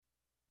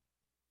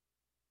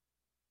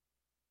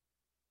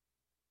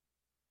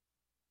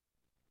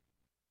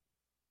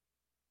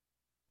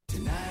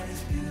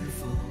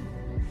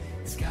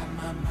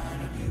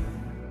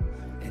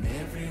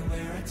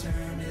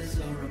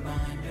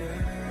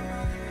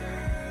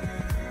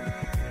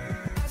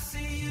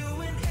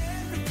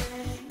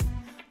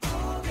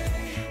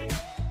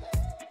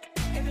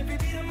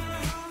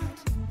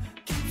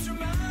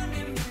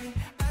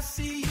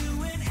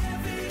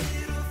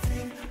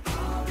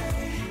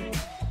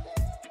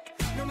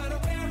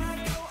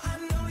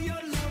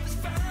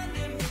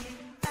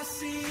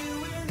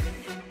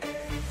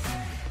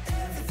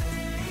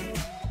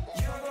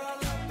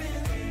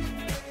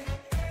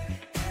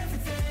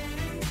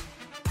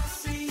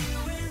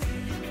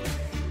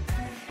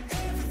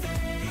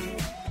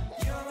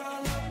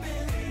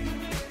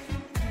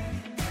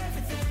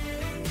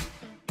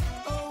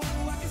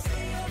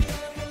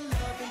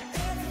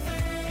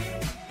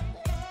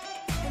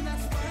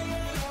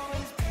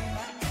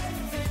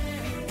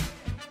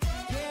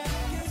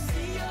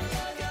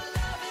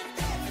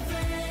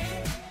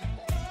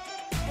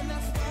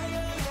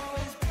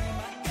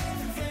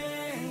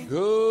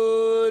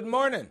Good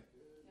morning.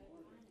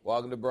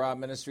 Welcome to Broad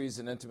Ministries,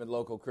 an intimate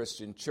local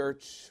Christian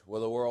church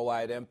with a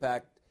worldwide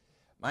impact.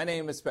 My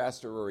name is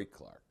Pastor Rory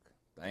Clark.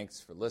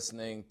 Thanks for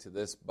listening to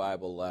this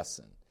Bible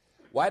lesson.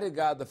 Why did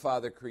God the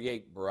Father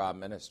create Broad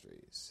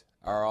Ministries?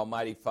 Our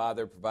Almighty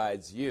Father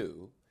provides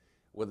you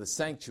with a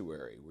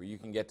sanctuary where you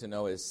can get to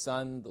know His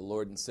Son, the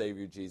Lord and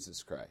Savior,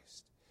 Jesus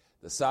Christ.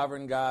 The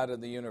sovereign God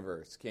of the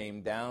universe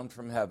came down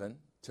from heaven,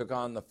 took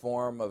on the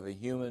form of a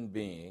human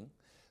being,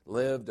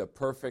 lived a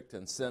perfect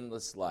and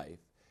sinless life,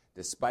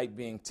 despite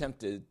being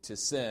tempted to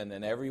sin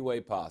in every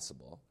way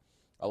possible,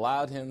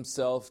 allowed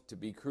Himself to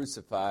be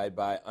crucified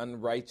by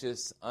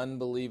unrighteous,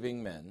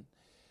 unbelieving men,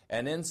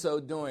 and in so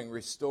doing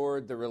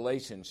restored the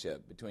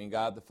relationship between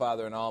God the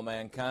Father and all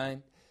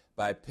mankind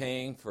by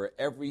paying for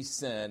every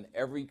sin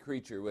every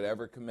creature would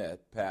ever commit,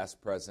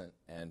 past, present,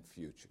 and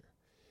future.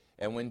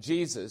 And when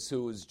Jesus,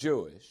 who was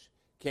Jewish,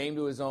 came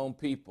to His own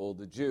people,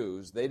 the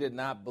Jews, they did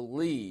not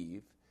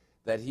believe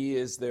that He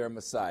is their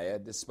Messiah,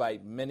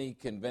 despite many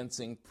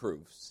convincing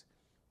proofs,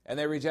 and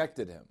they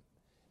rejected Him.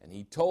 And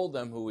He told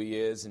them who He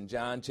is in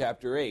John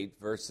chapter 8,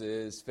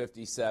 verses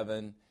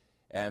 57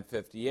 and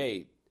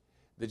 58.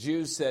 The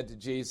Jews said to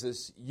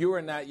Jesus, "You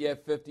are not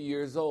yet 50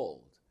 years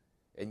old,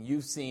 and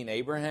you've seen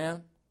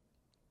Abraham?"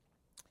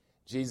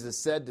 Jesus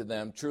said to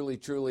them, "Truly,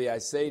 truly, I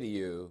say to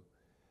you,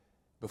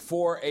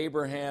 before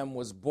Abraham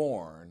was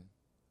born,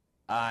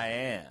 I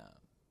am."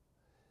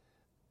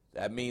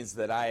 That means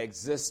that I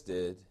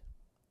existed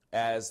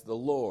as the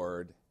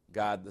Lord,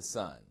 God the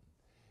Son.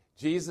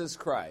 Jesus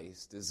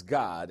Christ is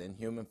God in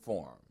human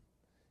form.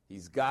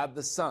 He's God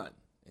the Son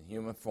in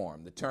human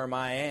form. The term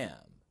I am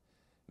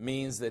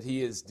means that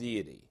He is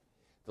deity.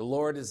 The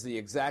Lord is the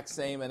exact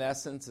same in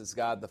essence as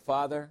God the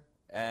Father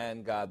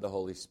and God the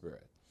Holy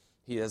Spirit.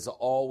 He has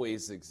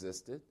always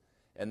existed,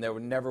 and there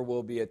never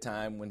will be a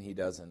time when He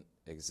doesn't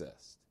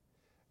exist.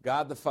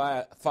 God the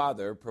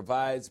Father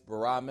provides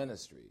Broad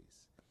Ministries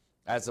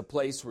as a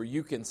place where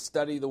you can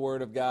study the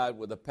Word of God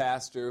with a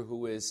pastor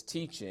who is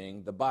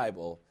teaching the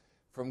Bible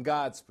from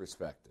God's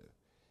perspective.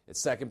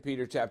 It's 2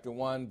 Peter chapter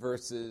 1,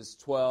 verses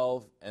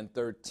 12 and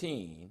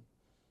 13.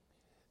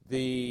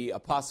 The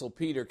Apostle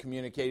Peter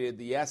communicated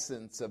the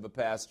essence of a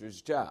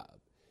pastor's job.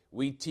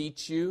 We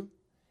teach you,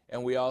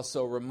 and we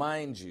also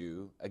remind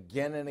you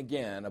again and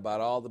again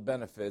about all the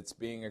benefits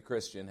being a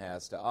Christian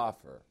has to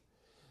offer.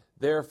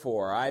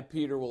 Therefore, I,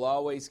 Peter, will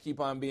always keep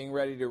on being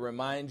ready to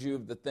remind you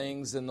of the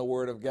things in the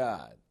Word of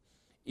God,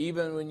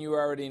 even when you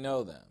already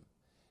know them.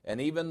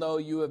 And even though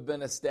you have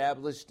been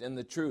established in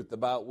the truth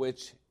about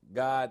which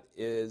God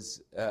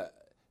is,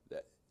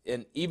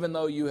 and even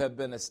though you have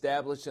been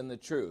established in the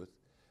truth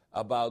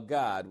about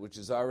God, which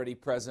is already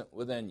present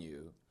within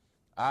you,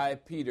 I,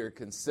 Peter,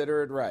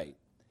 consider it right,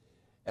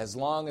 as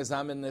long as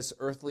I'm in this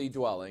earthly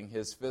dwelling,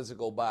 His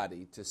physical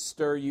body, to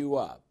stir you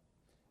up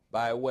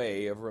by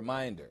way of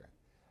reminder.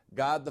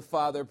 God the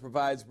Father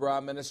provides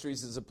Broad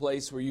Ministries as a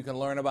place where you can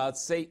learn about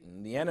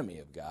Satan, the enemy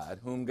of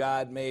God, whom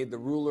God made the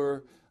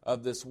ruler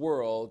of this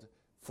world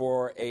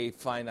for a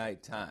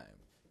finite time.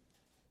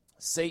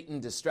 Satan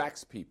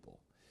distracts people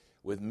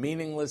with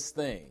meaningless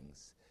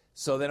things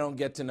so they don't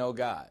get to know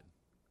God.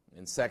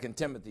 In 2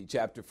 Timothy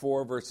chapter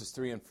 4, verses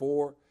 3 and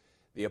 4,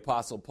 the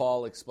Apostle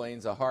Paul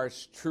explains a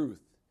harsh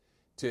truth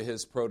to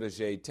his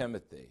protege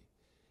Timothy.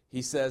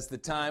 He says, "The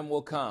time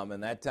will come,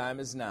 and that time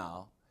is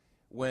now,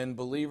 when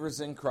believers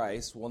in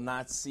Christ will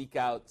not seek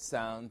out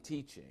sound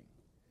teaching.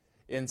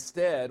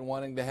 Instead,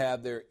 wanting to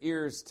have their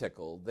ears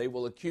tickled, they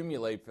will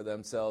accumulate for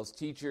themselves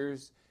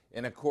teachers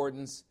in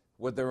accordance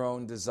with their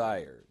own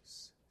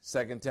desires."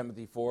 2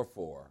 Timothy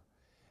 4:4.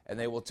 "And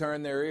they will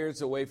turn their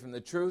ears away from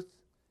the truth,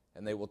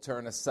 and they will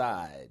turn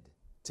aside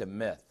to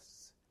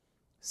myths."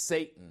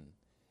 Satan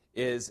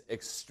is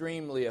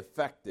extremely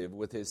effective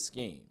with his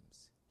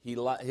schemes.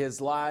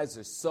 His lies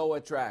are so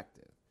attractive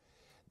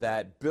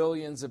that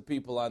billions of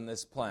people on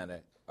this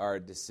planet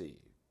are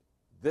deceived.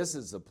 This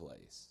is a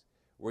place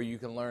where you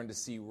can learn to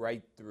see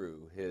right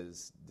through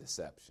his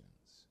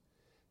deceptions.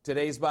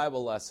 Today's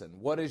Bible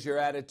lesson: what is your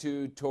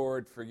attitude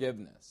toward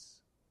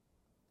forgiveness?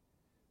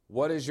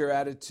 What is your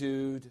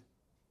attitude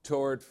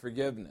toward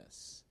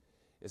forgiveness?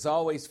 It's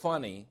always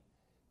funny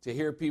to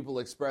hear people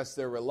express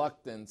their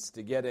reluctance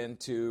to get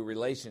into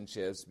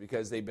relationships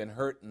because they've been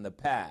hurt in the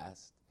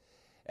past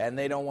and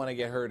they don't want to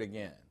get hurt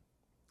again.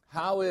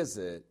 How is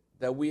it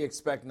that we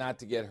expect not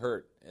to get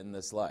hurt in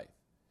this life?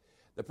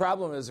 The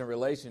problem isn't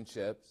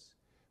relationships.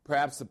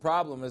 Perhaps the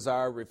problem is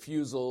our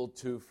refusal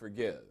to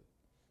forgive.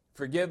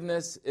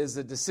 Forgiveness is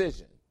a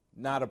decision,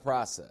 not a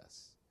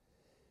process.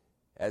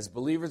 As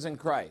believers in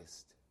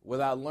Christ,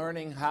 without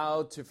learning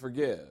how to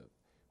forgive,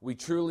 we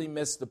truly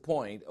miss the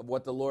point of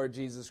what the Lord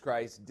Jesus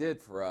Christ did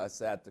for us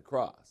at the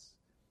cross.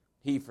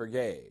 He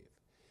forgave.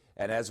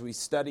 And as we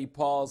study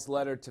Paul's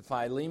letter to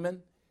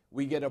Philemon,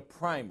 we get a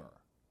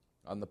primer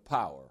on the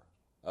power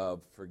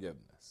of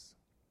forgiveness.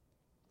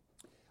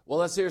 Well,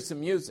 let's hear some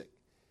music.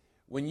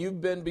 When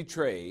you've been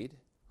betrayed,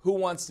 who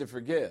wants to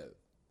forgive?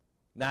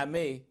 Not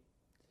me.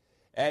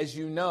 As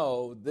you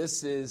know,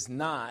 this is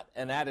not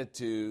an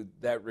attitude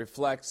that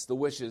reflects the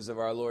wishes of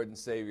our Lord and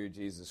Savior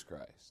Jesus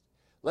Christ.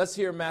 Let's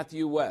hear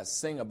Matthew West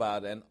sing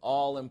about an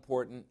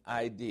all-important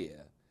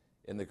idea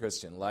in the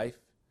Christian life: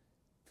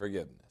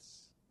 forgiveness.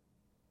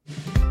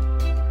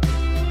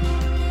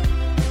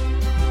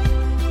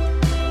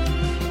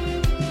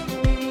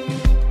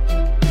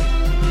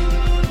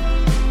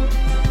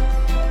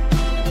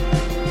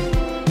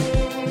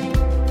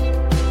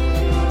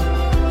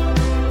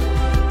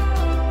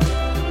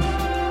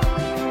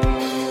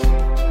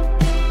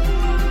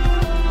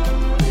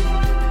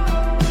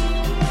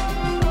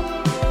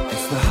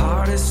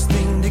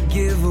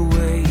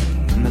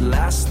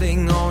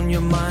 Thing on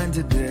your mind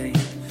today,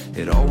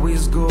 it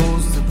always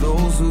goes to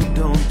those who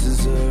don't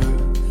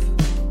deserve.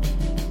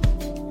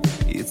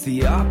 It's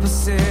the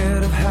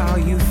opposite of how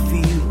you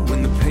feel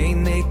when the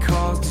pain they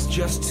caused is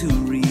just too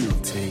real.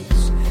 It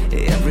takes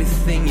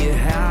everything you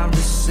have to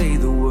say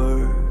the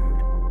word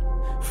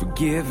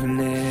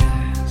forgiveness.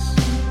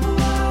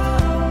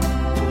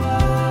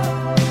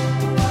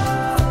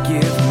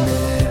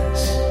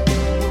 Forgiveness.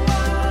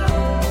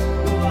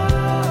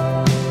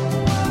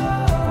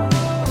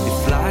 It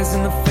flies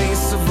in the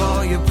face of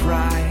all your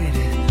pride,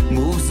 it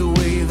moves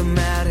away the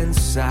mad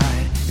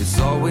inside. It's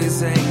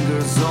always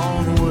anger's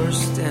own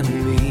worst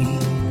enemy.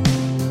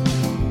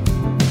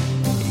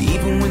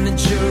 Even when the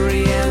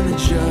jury and the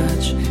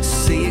judge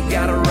say you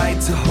got a right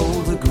to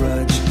hold a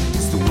grudge,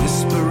 it's the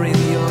whisper in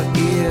your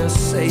ear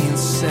saying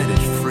set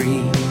it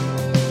free.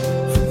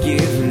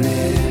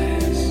 Forgiveness.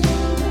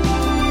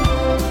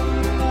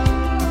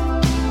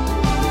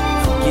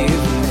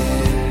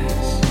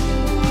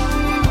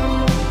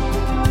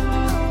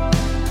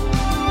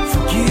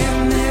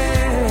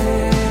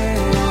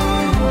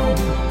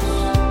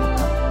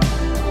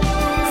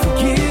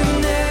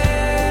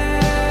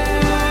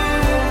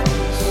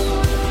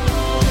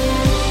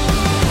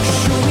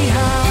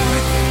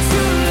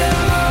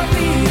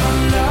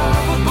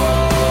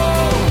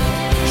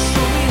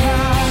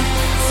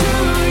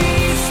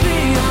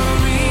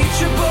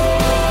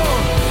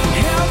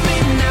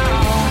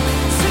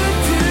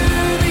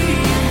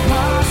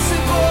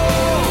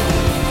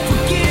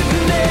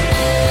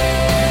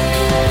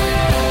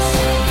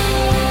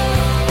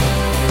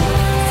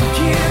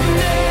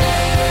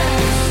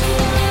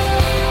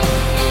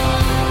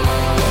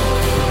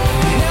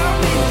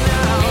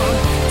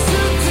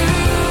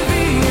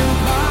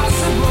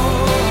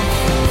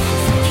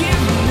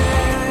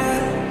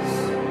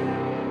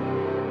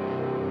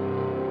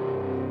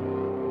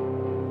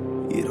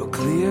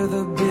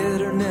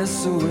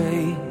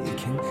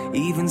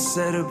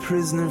 Set a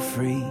prisoner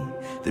free.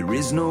 There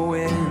is no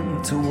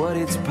end to what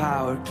its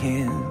power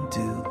can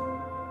do.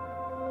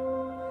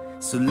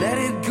 So let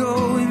it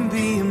go and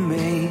be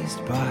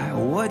amazed by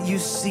what you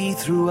see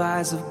through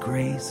eyes of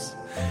grace.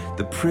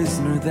 The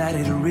prisoner that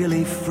it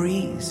really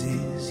frees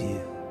is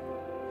you.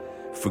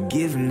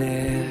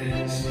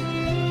 Forgiveness.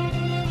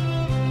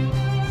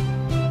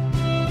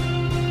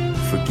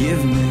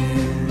 Forgiveness.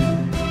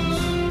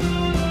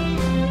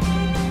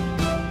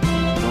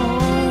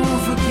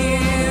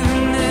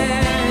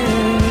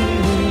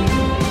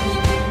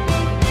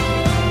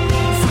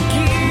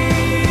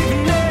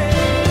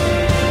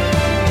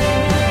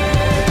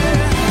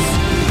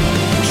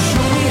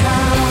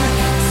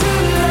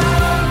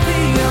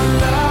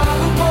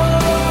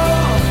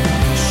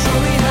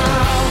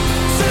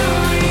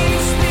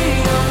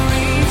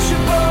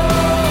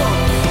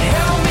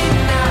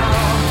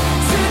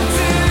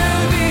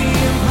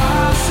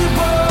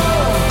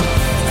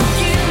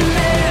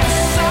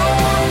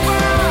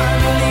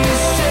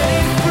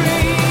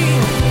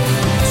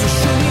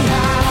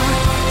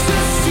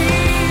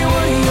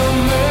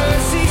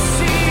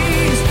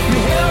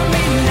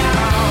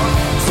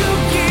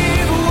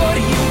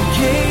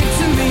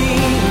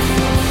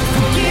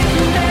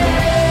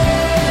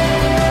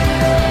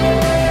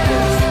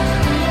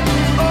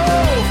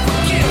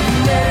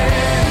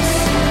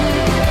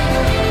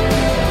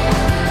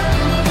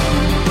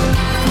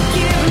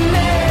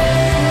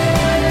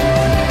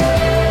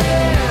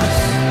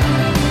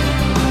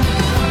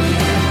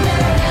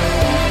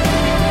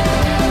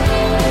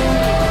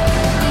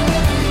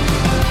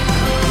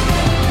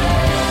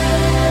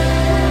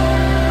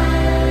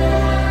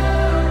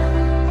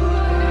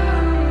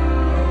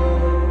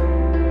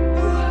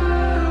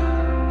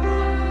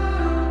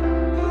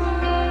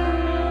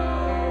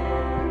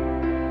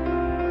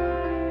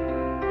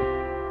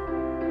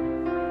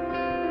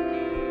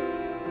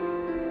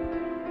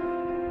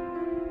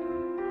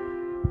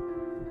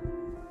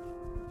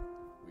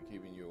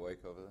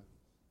 Over there?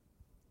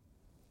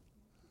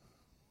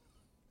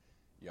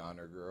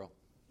 Yawner girl.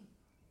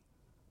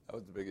 That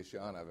was the biggest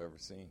yawn I've ever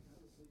seen.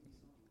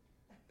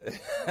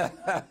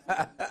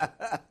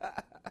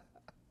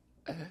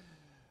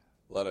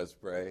 Let us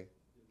pray.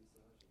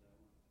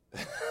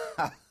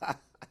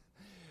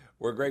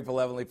 We're grateful,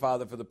 Heavenly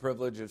Father, for the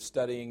privilege of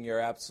studying your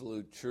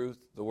absolute truth,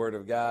 the Word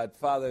of God.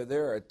 Father,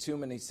 there are too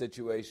many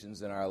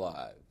situations in our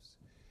lives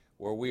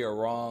where we are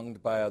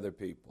wronged by other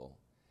people.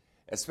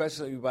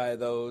 especially by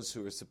those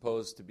who are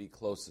supposed to be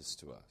closest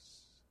to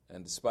us.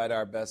 And despite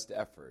our best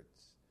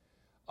efforts,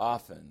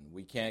 often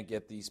we can't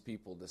get these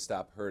people to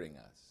stop hurting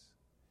us.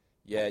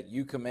 Yet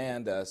you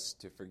command us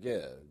to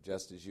forgive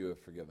just as you have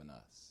forgiven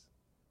us.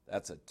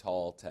 That's a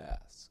tall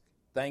task.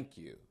 Thank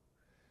you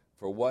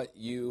for what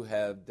you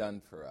have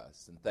done for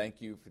us. And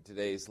thank you for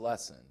today's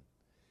lesson,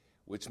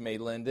 which may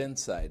lend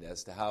insight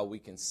as to how we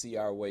can see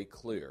our way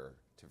clear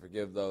to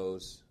forgive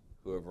those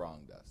who have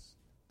wronged us.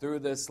 Through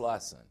this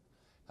lesson,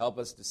 help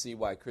us to see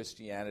why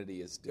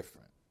Christianity is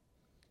different.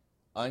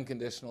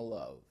 Unconditional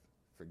love,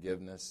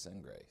 forgiveness,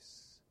 and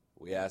grace.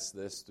 We ask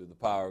this through the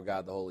power of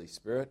God the Holy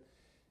Spirit,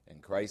 in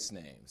Christ's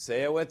name.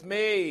 Say it with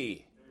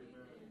me.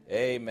 Amen.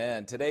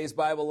 Amen. Today's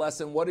Bible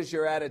lesson, what is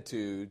your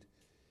attitude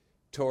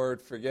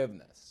toward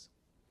forgiveness?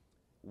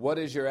 What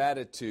is your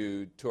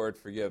attitude toward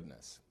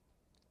forgiveness?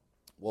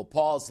 Well,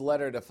 Paul's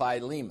letter to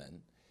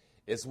Philemon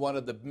is one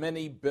of the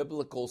many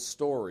biblical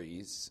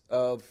stories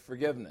of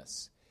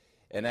forgiveness.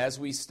 And as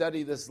we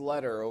study this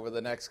letter over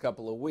the next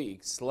couple of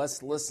weeks,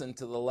 let's listen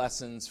to the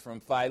lessons from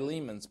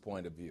Philemon's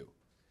point of view.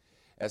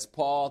 As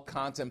Paul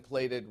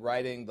contemplated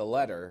writing the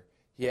letter,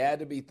 he had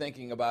to be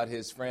thinking about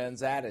his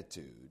friend's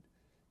attitude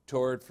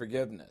toward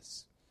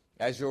forgiveness.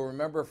 As you'll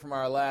remember from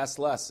our last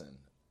lesson,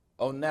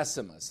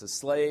 Onesimus, a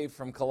slave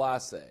from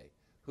Colossae,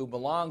 who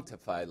belonged to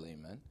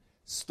Philemon,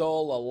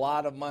 stole a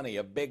lot of money,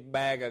 a big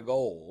bag of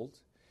gold,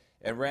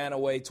 and ran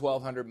away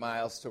 1,200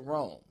 miles to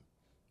Rome.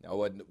 Now,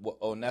 what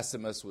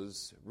Onesimus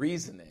was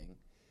reasoning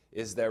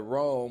is that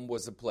Rome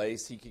was a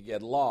place he could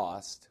get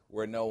lost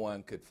where no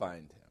one could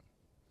find him.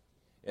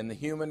 In the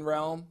human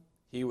realm,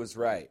 he was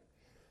right.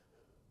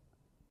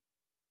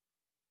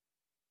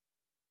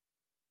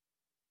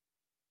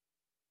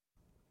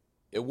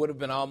 It would have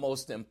been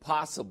almost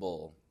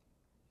impossible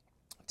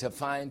to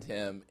find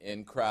him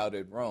in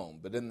crowded Rome.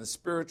 But in the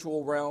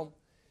spiritual realm,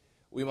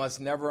 we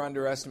must never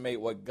underestimate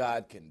what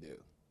God can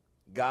do.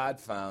 God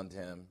found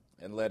him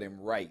and led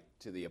him right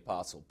to the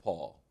Apostle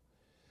Paul.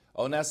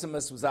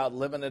 Onesimus was out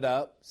living it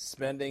up,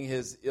 spending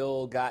his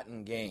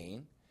ill-gotten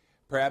gain.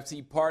 Perhaps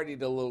he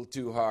partied a little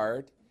too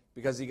hard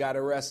because he got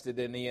arrested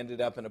and he ended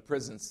up in a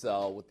prison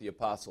cell with the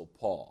Apostle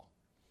Paul.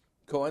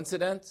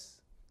 Coincidence?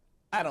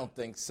 I don't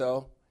think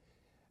so.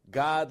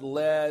 God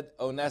led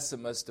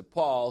Onesimus to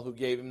Paul, who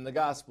gave him the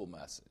gospel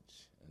message.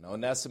 And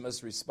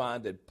Onesimus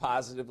responded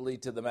positively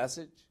to the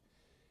message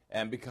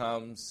and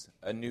becomes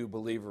a new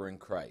believer in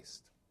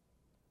Christ.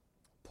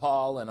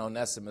 Paul and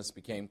Onesimus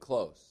became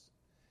close.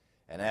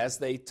 And as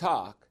they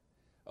talk,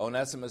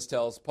 Onesimus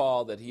tells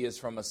Paul that he is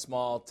from a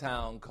small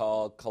town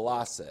called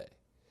Colossae.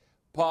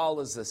 Paul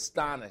is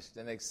astonished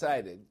and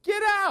excited.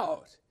 Get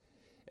out!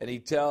 And he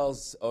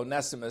tells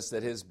Onesimus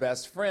that his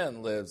best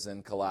friend lives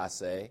in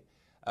Colossae,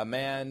 a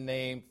man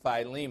named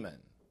Philemon.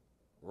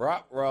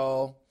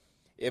 Ruh-roh.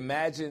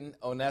 Imagine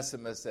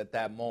Onesimus at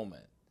that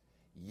moment.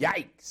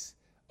 Yikes!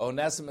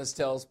 Onesimus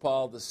tells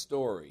Paul the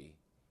story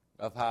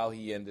of how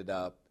he ended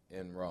up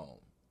in Rome.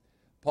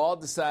 Paul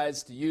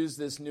decides to use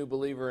this new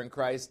believer in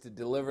Christ to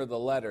deliver the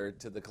letter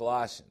to the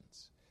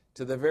Colossians,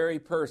 to the very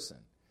person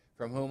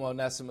from whom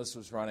Onesimus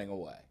was running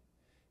away.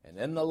 And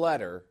in the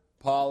letter,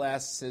 Paul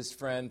asks his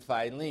friend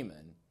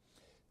Philemon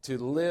to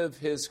live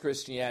his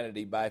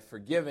Christianity by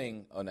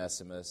forgiving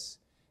Onesimus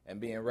and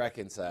being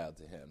reconciled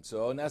to him.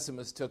 So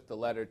Onesimus took the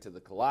letter to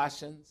the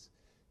Colossians,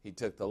 he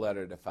took the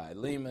letter to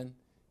Philemon,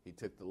 he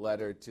took the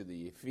letter to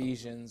the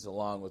Ephesians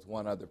along with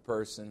one other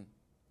person,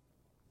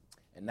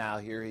 and now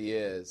here he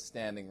is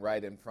standing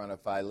right in front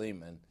of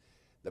Philemon,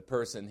 the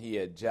person he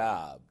had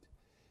jobbed,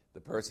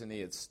 the person he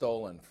had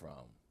stolen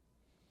from.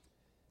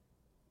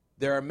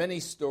 There are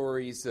many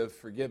stories of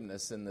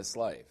forgiveness in this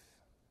life.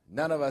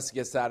 None of us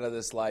gets out of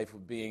this life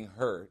with being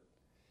hurt,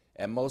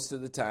 and most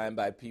of the time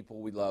by people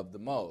we love the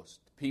most,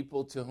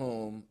 people to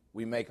whom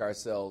we make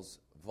ourselves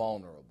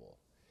vulnerable.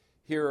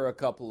 Here are a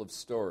couple of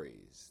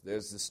stories.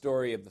 There's the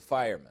story of the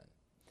fireman.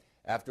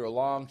 After a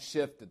long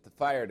shift at the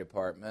fire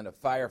department, a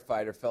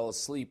firefighter fell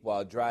asleep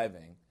while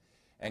driving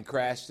and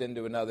crashed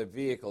into another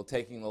vehicle,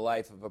 taking the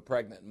life of a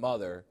pregnant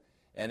mother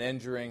and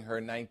injuring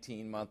her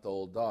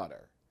 19-month-old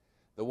daughter.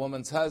 The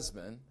woman's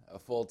husband, a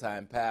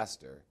full-time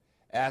pastor,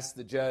 asked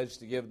the judge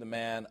to give the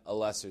man a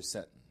lesser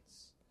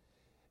sentence.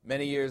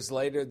 Many years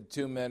later, the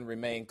two men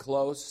remained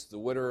close. The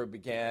widower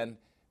began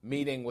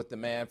meeting with the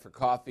man for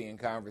coffee and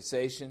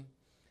conversation,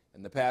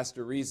 and the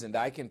pastor reasoned,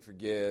 "I can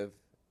forgive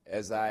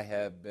as I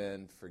have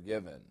been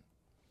forgiven."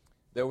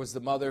 There was the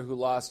mother who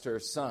lost her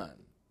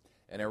son.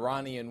 An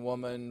Iranian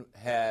woman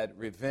had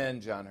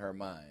revenge on her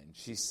mind.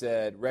 She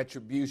said,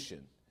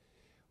 "Retribution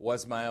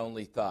was my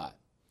only thought."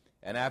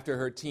 And after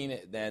her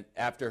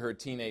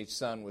teenage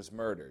son was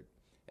murdered,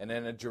 and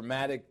in a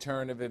dramatic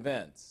turn of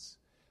events,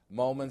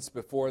 moments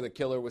before the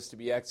killer was to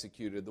be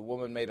executed, the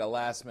woman made a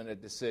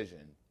last-minute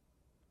decision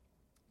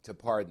to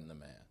pardon the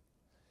man.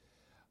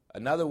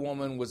 Another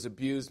woman was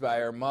abused by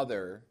her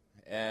mother,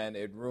 and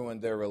it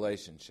ruined their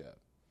relationship.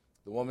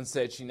 The woman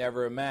said she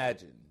never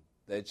imagined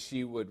that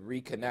she would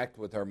reconnect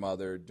with her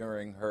mother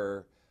during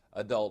her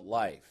adult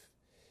life.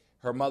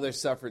 Her mother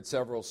suffered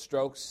several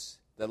strokes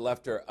that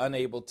left her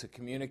unable to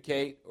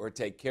communicate or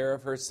take care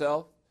of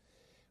herself.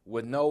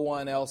 With no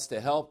one else to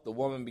help, the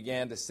woman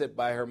began to sit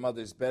by her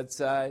mother's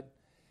bedside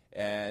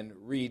and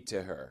read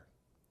to her.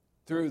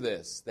 Through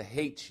this, the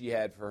hate she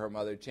had for her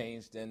mother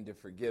changed into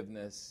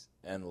forgiveness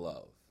and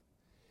love.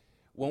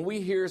 When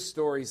we hear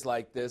stories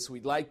like this,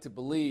 we'd like to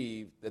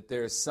believe that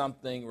there's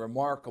something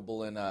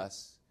remarkable in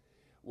us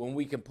when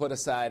we can put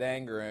aside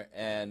anger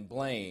and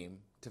blame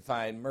to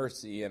find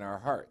mercy in our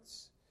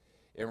hearts.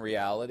 In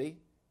reality,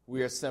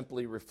 we are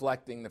simply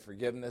reflecting the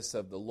forgiveness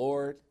of the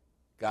Lord,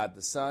 God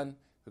the Son,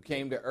 who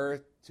came to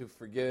earth to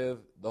forgive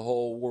the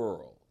whole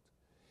world.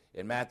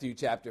 In Matthew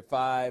chapter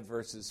 5,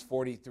 verses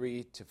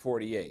 43 to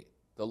 48,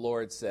 the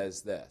Lord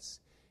says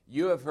this,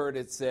 "You have heard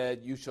it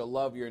said, you shall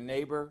love your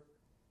neighbor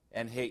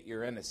and hate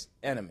your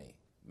enemy."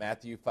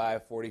 Matthew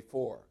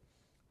 5:44.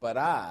 "But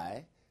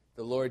I,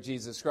 the Lord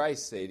Jesus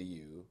Christ, say to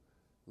you,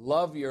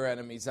 love your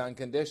enemies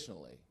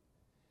unconditionally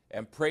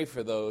and pray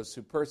for those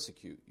who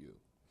persecute you."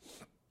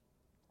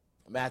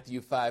 Matthew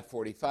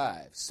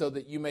 5:45. "So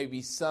that you may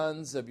be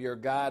sons of your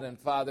God and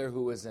Father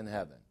who is in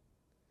heaven.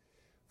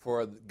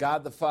 For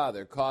God the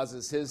Father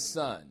causes his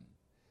sun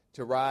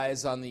to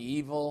rise on the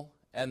evil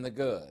and the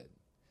good,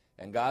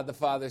 and God the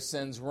Father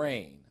sends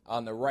rain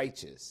on the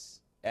righteous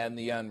and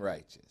the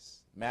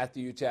unrighteous."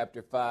 Matthew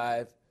chapter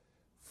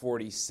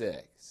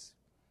 5:46.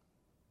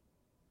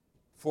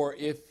 "For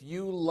if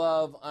you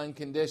love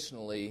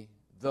unconditionally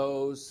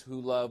those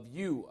who love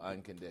you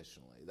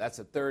unconditionally." That's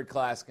a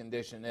third-class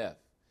condition if.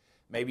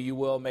 Maybe you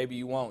will, maybe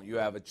you won't. You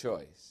have a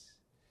choice.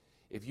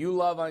 If you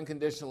love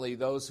unconditionally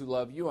those who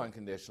love you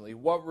unconditionally,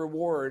 what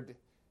reward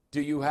do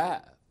you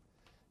have?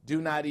 Do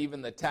not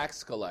even the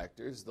tax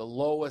collectors, the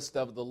lowest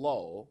of the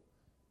low,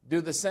 do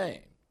the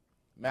same?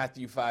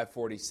 Matthew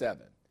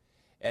 5:47.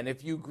 "And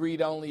if you greet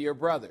only your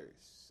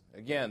brothers,"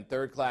 again,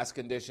 third-class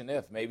condition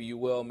if. Maybe you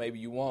will, maybe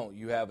you won't.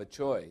 You have a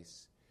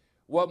choice.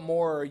 "What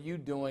more are you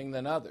doing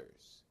than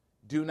others?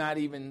 Do not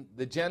even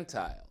the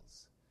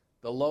Gentiles,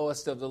 the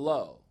lowest of the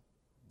low,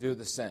 do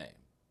the same?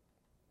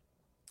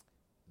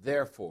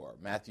 Therefore,"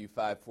 Matthew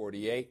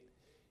 5:48,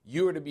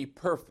 "you are to be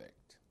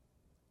perfect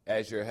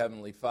as your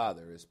heavenly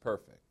Father is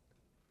perfect."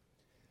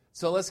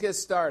 So let's get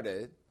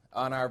started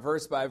on our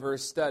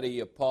verse-by-verse study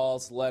of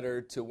Paul's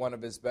letter to one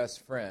of his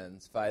best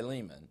friends,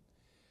 Philemon,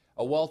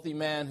 a wealthy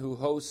man who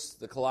hosts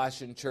the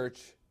Colossian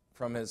church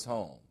from his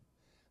home.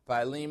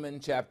 Philemon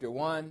chapter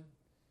 1,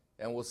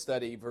 and we'll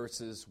study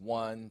verses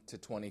 1 to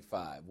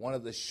 25, one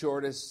of the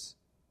shortest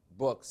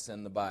books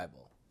in the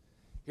Bible.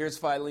 Here's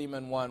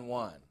Philemon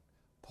 1:1.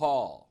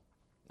 "Paul,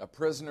 a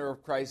prisoner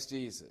of Christ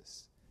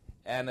Jesus,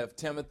 and of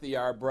Timothy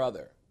our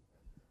brother,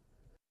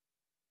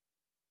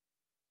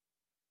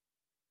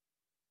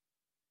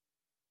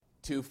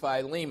 to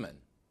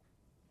Philemon,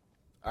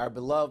 our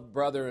beloved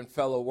brother and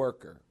fellow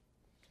worker,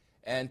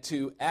 and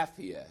to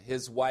Apphia,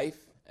 his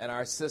wife, and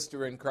our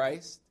sister in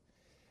Christ,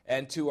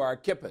 and to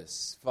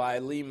Archippus,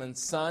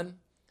 Philemon's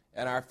son,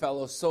 and our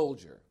fellow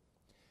soldier,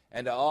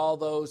 and to all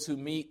those who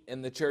meet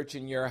in the church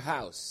in your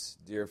house,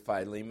 dear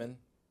Philemon.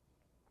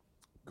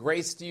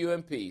 Grace to you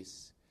and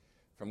peace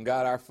from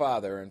God our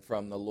Father and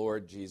from the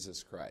Lord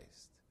Jesus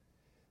Christ."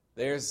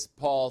 There's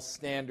Paul's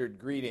standard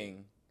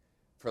greeting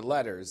for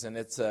letters, and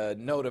it's a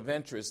note of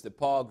interest that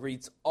Paul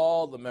greets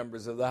all the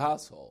members of the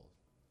household.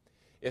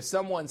 If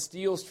someone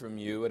steals from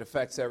you, it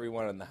affects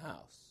everyone in the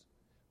house.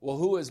 Well,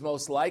 who is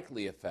most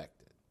likely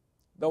affected?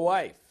 The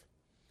wife.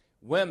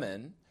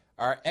 Women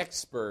are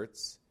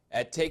experts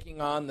at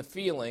taking on the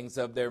feelings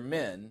of their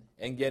men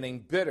and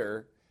getting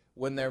bitter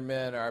when their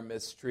men are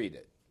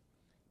mistreated.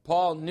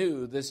 Paul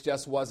knew this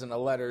just wasn't a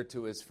letter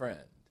to his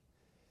friend.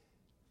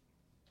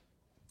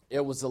 It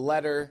was a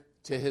letter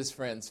to his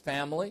friend's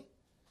family,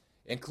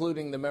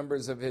 including the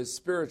members of his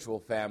spiritual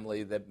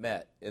family that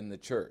met in the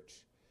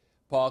church.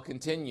 Paul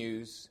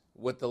continues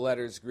with the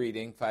letter's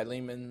greeting,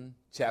 Philemon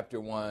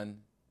chapter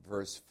 1,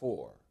 verse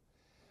 4.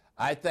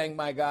 "I thank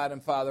my God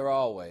and Father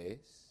always,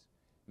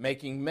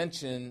 making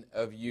mention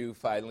of you,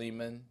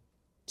 Philemon,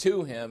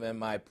 to him in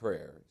my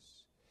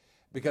prayers,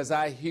 because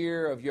I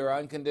hear of your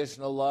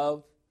unconditional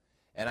love,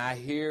 and I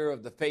hear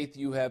of the faith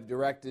you have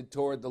directed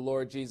toward the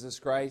Lord Jesus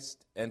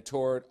Christ and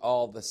toward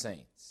all the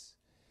saints."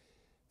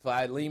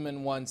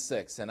 Philemon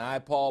 1:6, "And I,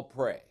 Paul,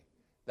 pray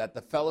that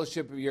the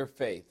fellowship of your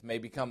faith may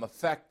become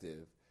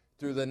effective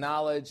through the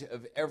knowledge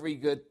of every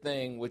good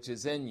thing which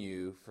is in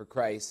you for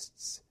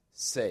Christ's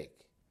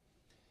sake."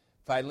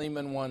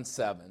 Philemon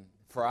 1:7,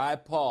 "For I,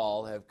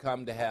 Paul, have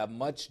come to have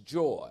much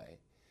joy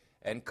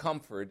and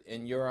comfort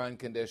in your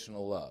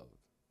unconditional love,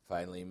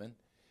 Philemon,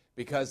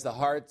 because the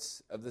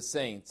hearts of the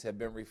saints have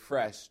been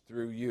refreshed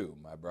through you,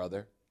 my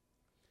brother."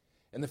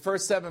 In the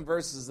first 7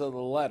 verses of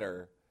the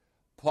letter,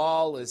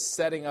 Paul is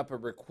setting up a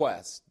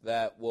request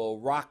that will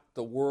rock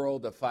the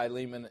world of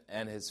Philemon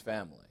and his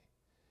family.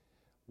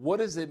 What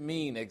does it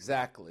mean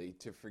exactly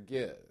to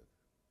forgive?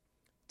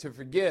 To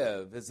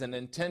forgive is an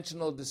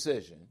intentional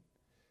decision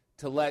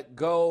to let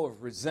go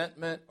of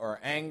resentment or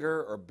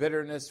anger or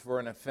bitterness for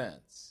an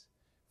offense,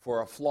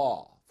 for a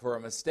flaw, for a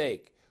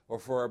mistake, or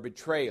for a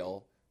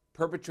betrayal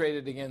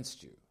perpetrated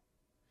against you.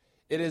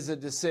 It is a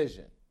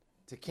decision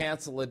to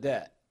cancel a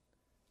debt,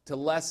 to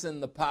lessen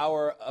the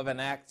power of an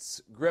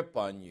act's grip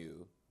on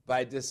you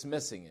by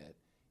dismissing it,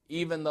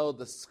 even though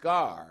the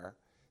scar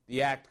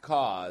the act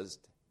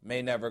caused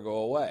may never go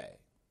away.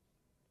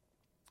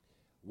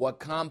 What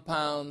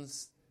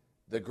compounds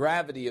the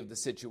gravity of the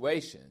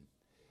situation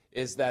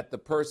is that the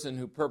person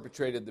who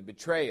perpetrated the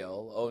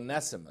betrayal,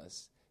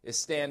 Onesimus, is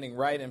standing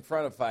right in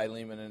front of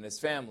Philemon and his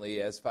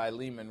family as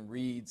Philemon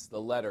reads the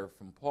letter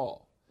from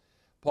Paul.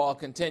 Paul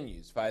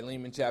continues,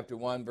 Philemon chapter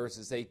 1,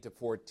 verses 8 to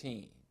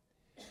 14.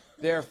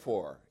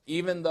 Therefore,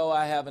 even though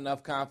I have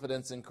enough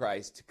confidence in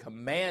Christ to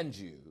command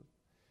you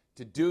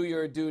to do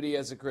your duty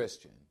as a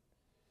Christian,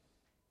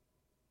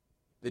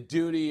 the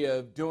duty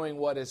of doing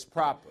what is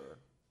proper,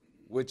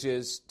 which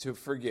is to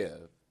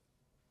forgive,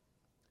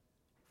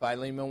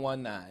 Philemon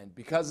 1:9,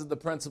 because of the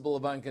principle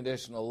of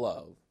unconditional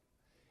love,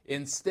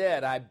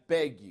 instead I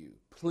beg you,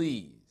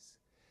 please,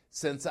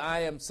 since I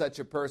am such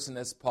a person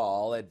as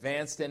Paul,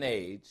 advanced in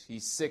age,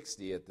 he's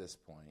 60 at this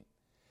point,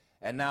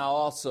 and now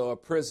also a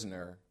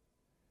prisoner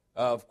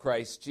of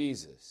Christ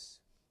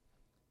Jesus.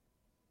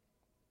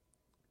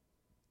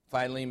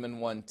 Philemon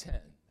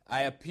 1:10,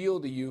 I appeal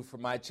to you for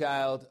my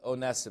child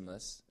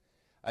Onesimus,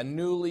 a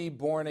newly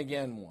born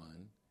again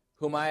one,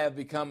 whom I have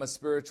become a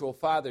spiritual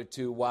father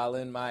to while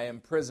in my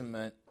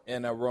imprisonment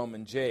in a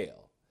Roman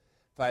jail.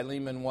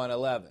 Philemon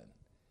 1:11,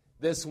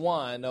 this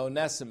one,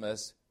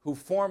 Onesimus, who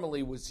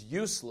formerly was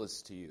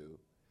useless to you,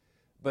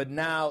 but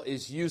now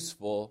is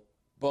useful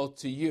both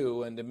to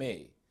you and to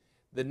me.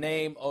 The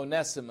name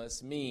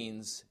Onesimus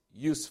means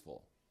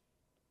useful.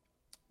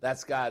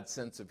 That's God's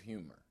sense of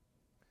humor.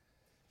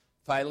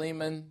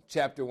 Philemon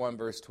chapter 1,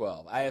 verse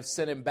 12, I have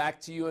sent him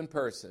back to you in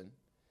person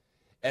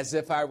as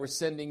if I were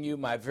sending you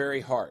my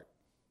very heart.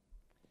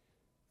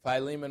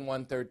 Philemon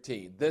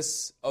 1:13,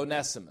 this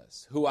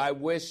Onesimus, who I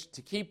wish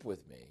to keep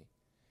with me,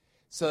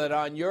 so that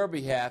on your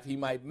behalf he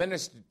might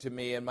minister to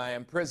me in my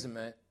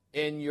imprisonment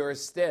in your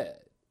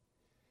stead,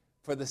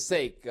 for the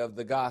sake of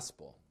the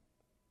gospel.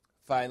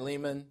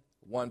 Philemon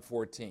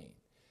 1:14,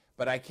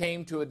 but I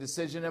came to a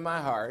decision in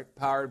my heart,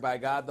 powered by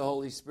God the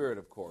Holy Spirit,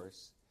 of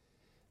course,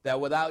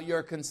 that without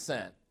your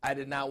consent I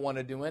did not want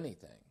to do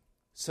anything,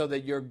 so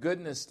that your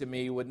goodness to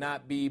me would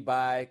not be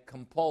by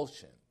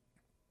compulsion.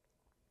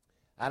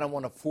 I don't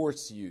want to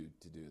force you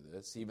to do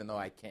this, even though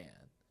I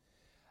can.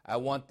 I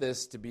want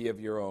this to be of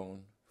your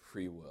own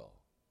free will.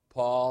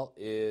 Paul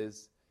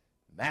is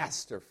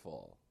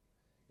masterful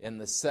in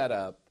the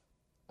setup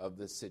of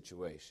this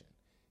situation.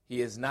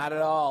 He is not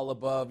at all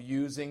above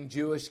using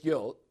Jewish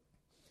guilt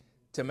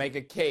to make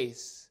a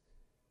case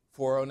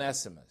for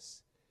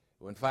Onesimus.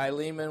 When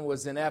Philemon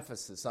was in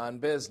Ephesus on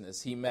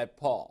business, he met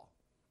Paul.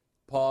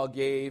 Paul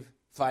gave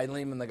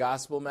Philemon the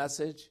gospel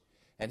message,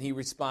 and he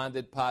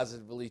responded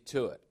positively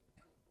to it.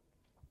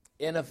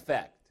 In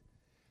effect,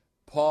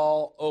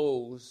 Philemon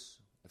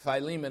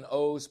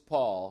owes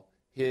Paul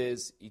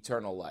his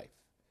eternal life.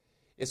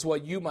 It's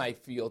what you might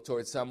feel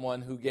towards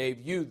someone who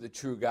gave you the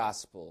true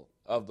gospel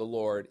of the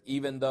Lord,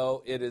 even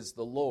though it is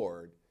the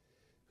Lord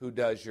who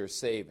does your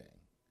saving.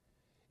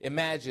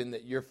 Imagine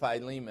that you're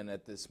Philemon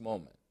at this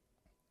moment.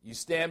 You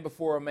stand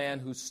before a man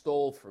who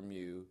stole from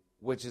you,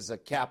 which is a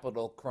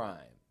capital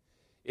crime.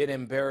 It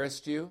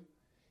embarrassed you.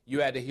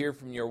 You had to hear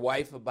from your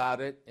wife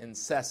about it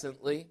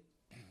incessantly.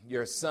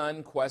 Your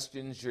son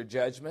questions your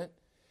judgment.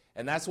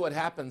 And that's what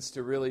happens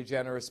to really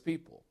generous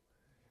people.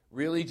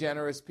 Really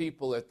generous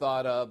people are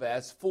thought of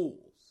as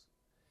fools.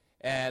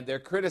 And they're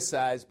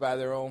criticized by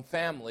their own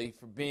family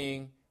for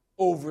being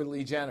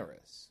overly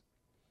generous.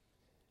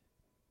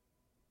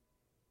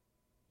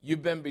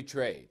 You've been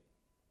betrayed.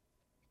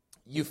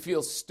 You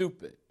feel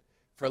stupid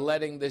for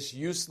letting this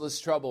useless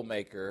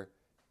troublemaker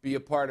be a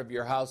part of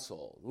your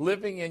household,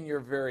 living in your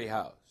very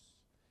house.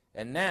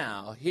 And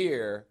now,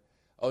 here,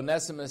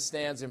 Onesimus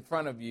stands in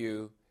front of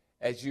you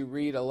as you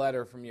read a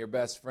letter from your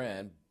best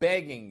friend,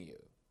 begging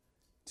you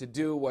to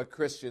do what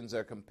Christians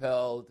are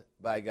compelled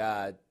by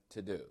God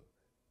to do,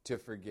 to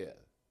forgive.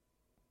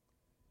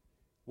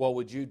 What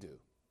would you do?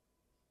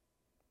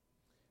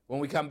 When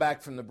we come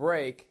back from the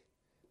break,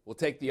 we'll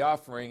take the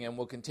offering and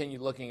we'll continue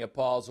looking at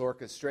Paul's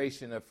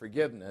orchestration of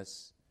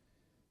forgiveness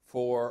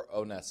for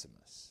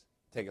Onesimus.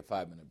 Take a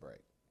 5-minute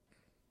break.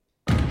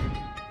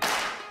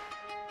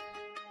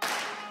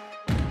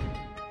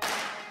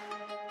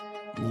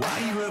 Why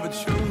you ever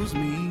chose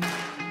me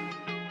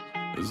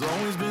has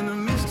always been a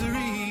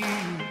mystery.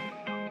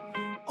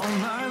 All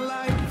my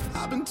life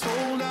I've been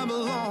told I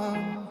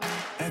belong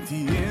at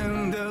the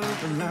end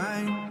of the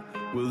line,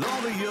 with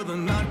all the other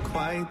not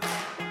quite,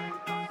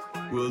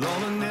 with all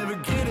the never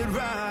get it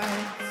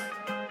right.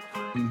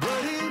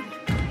 But it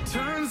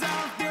turns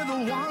out they're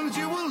the ones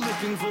you were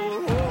looking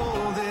for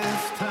all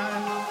this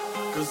time.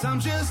 'Cause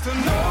I'm just a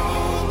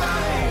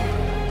nobody,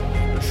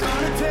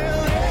 trying to tell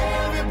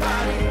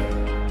everybody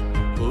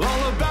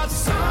all about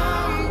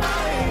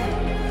somebody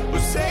who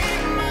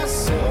saved my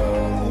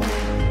soul.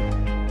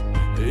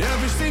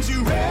 Ever since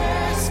you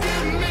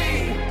rescued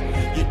me,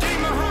 you gave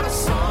my heart a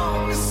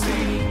song to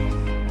sing.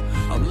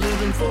 I'm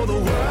living for the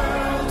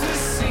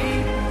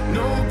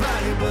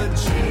but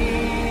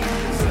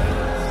Jesus.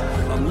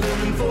 I'm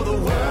living for the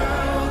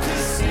world to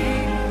see.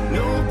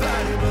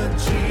 Nobody but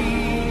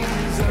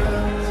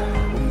Jesus.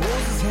 When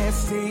Moses had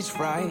stage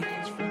fright,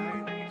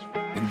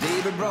 and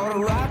David brought a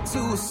rock to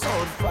a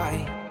sword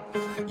fight.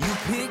 You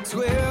picked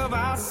 12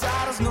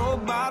 outsiders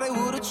nobody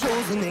would have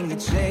chosen, and you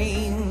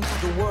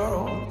changed the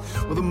world.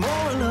 Well, the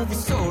moral of the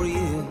story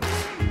is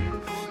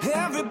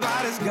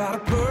everybody's got a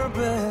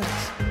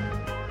purpose.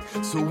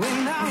 So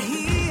when I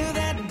hear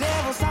that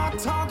devil start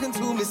talking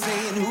to me,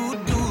 saying, who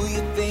do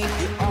you think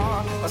you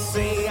are? I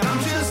say, I'm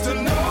just a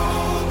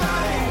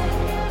nobody,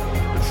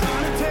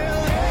 trying to tell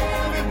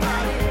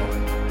everybody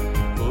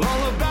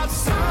all about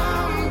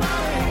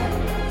somebody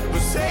who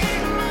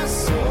saved my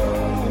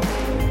soul.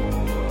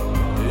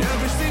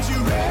 Ever since you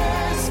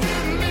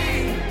rescued me,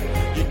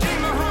 you gave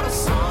my heart a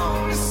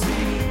song to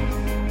sing.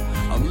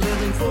 I'm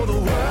living for the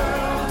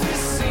world to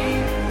see.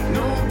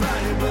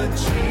 Nobody but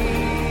Jesus.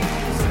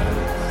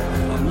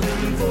 I'm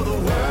living for the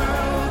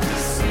world to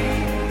see.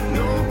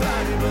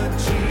 Nobody but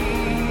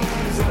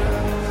Jesus.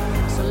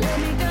 So let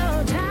me go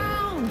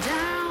down,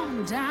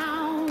 down,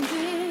 down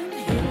in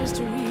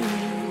history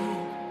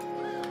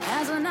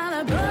as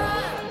another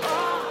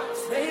blood-bought,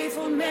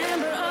 faithful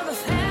member of the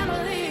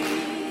family.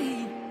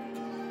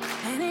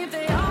 And if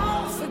they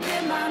all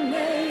forget my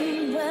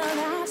name, well,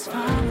 that's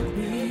fine with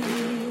me.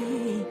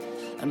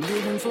 I'm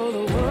living for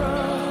the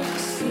world to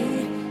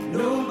see.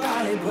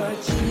 Nobody but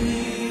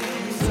Jesus.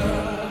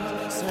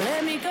 So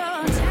let me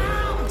go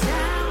down,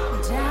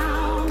 down,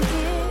 down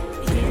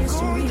in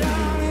history.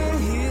 Down in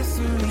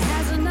history.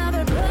 As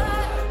another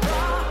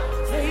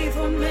blood-bought,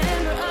 faithful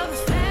member of the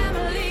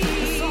family.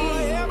 That's all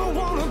I ever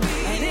wanna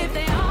be. And if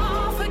they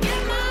all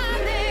forget my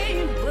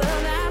name, well,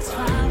 that's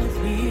fine with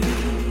me.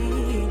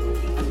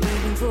 I'm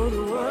living for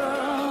the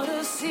world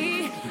to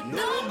see.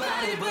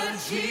 Nobody but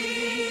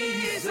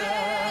Jesus.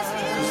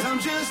 'Cause I'm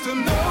just a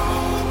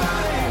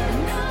nobody,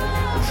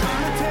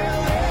 trying to tell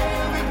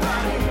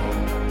everybody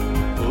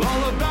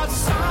all about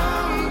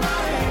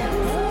somebody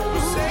who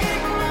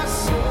saved my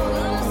soul.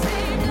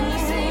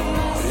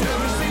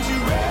 Ever since you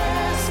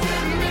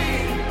rescued me,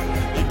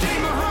 you gave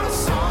my heart a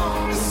song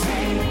to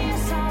sing.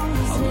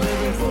 I'm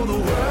living for the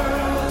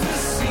world to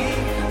see.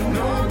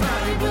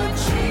 Nobody but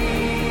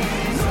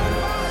Jesus.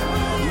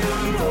 I'm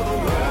living for the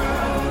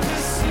world to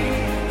see.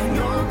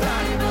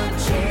 Nobody but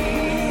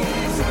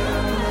Jesus.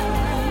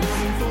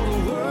 Living for the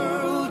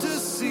world to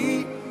see.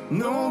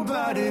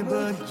 Nobody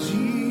but Jesus.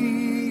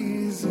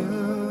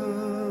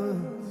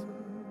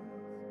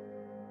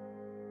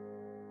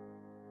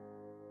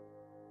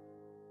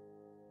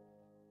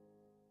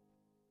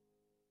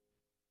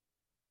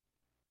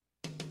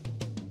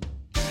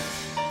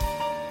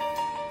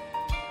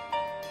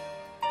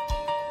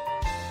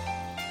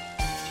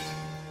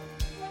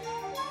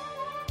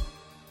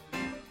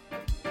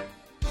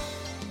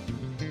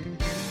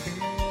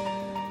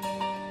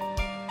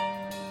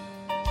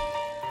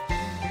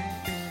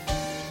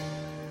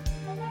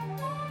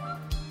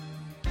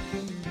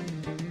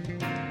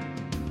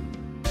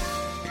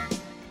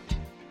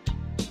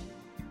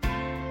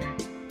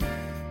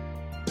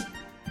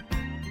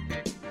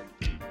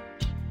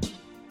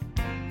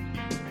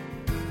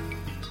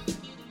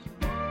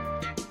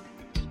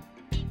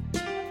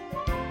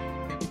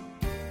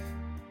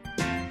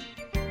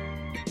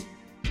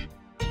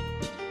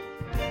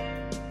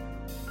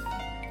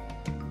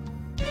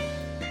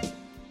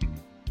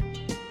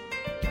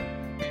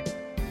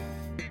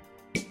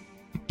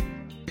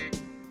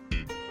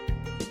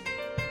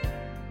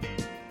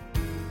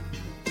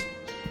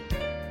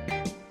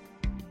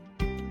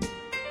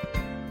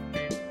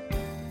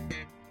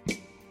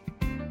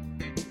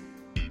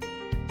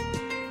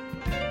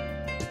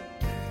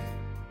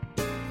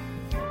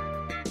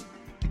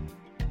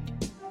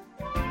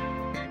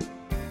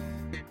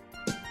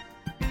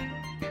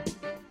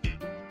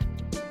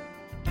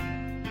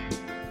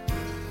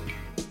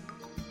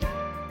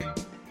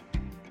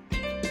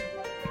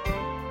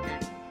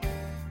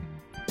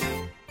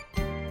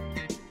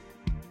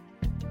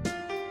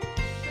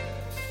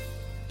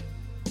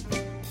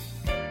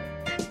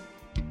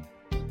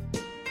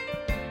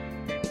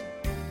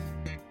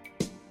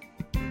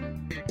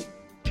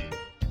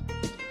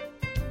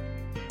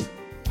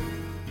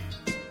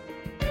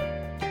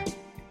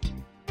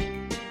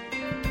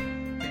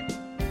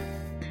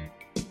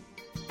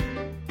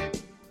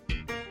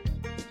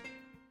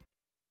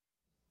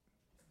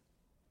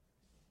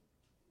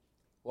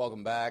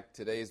 Welcome back.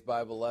 Today's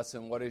Bible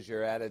lesson, what is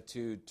your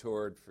attitude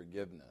toward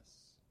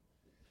forgiveness?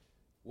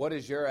 What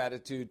is your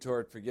attitude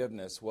toward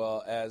forgiveness?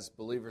 Well, as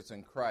believers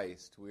in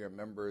Christ, we are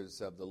members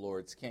of the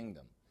Lord's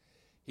kingdom.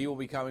 He will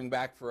be coming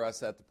back for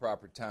us at the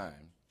proper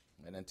time.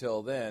 And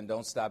until then,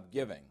 don't stop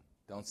giving.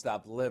 Don't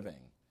stop living.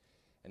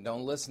 And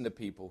don't listen to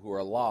people who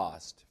are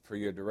lost for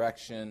your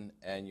direction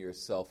and your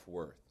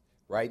self-worth.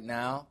 Right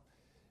now,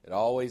 it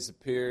always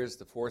appears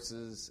the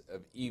forces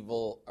of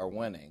evil are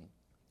winning.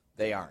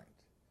 They aren't.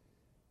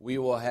 We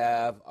will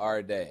have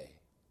our day.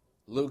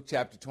 Luke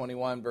chapter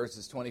 21,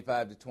 verses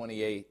 25 to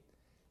 28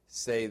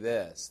 say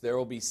this: there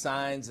will be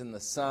signs in the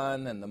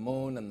sun and the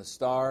moon and the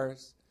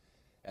stars,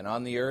 and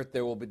on the earth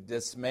there will be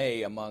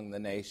dismay among the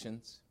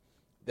nations.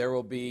 There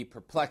will be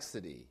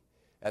perplexity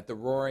at the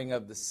roaring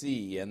of the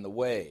sea and the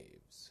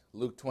waves.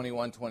 Luke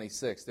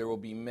 21:26, there will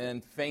be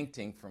men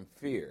fainting from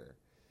fear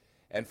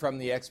and from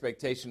the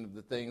expectation of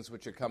the things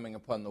which are coming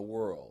upon the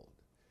world,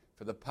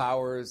 for the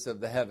powers of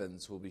the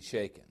heavens will be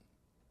shaken.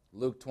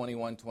 Luke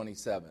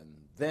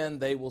 21:27, then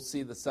they will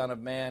see the Son of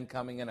Man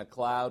coming in a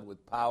cloud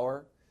with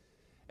power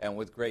and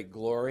with great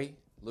glory.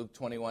 Luke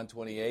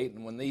 21:28,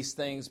 and when these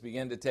things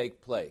begin to take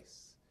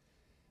place,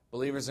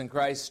 believers in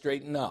Christ,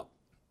 straighten up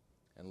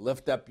and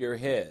lift up your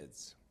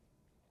heads,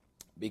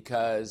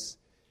 because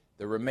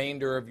the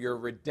remainder of your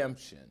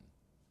redemption,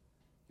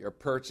 your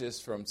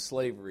purchase from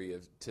slavery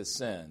to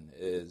sin,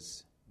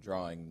 is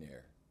drawing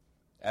near.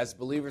 As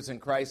believers in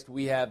Christ,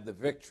 we have the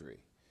victory,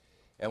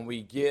 and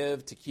we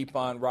give to keep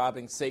on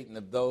robbing Satan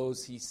of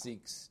those he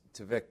seeks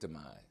to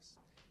victimize.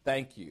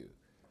 Thank you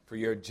for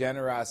your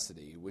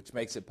generosity, which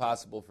makes it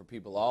possible for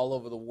people all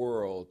over the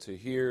world to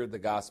hear the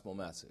gospel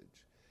message.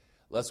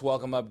 Let's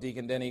welcome up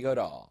Deacon Denny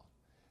Goodall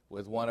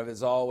with one of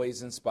his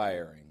always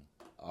inspiring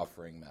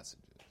offering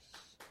messages.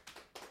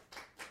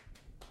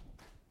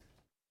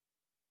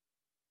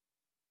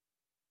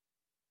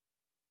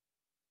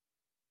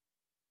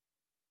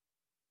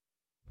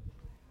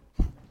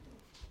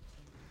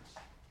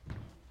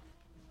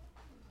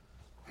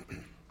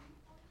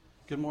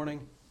 Good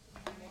morning.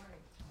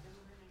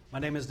 My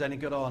name is Denny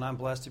Goodall, and I'm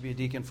blessed to be a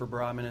deacon for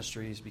Broad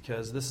Ministries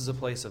because this is a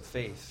place of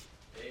faith.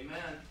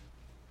 Amen.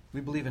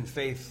 We believe in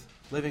faith,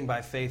 living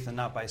by faith and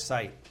not by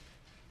sight.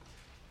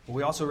 But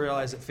we also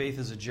realize that faith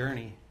is a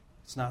journey.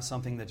 It's not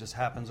something that just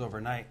happens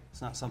overnight.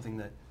 It's not something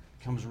that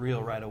becomes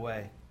real right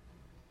away.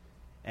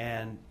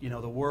 And,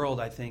 the world,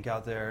 I think,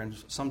 out there, and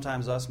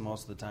sometimes us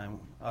most of the time,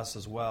 us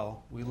as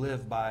well, we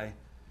live by,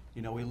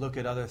 we look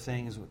at other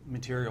things,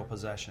 material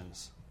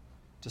possessions,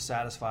 to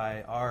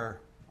satisfy our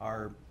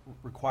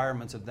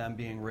requirements of them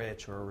being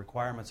rich or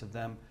requirements of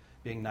them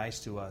being nice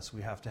to us.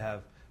 We have to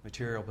have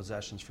material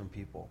possessions from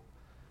people.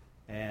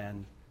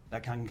 And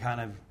that can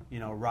kind of,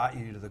 rot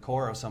you to the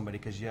core of somebody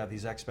because you have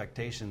these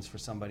expectations for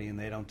somebody and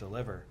they don't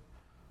deliver.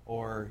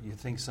 Or you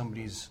think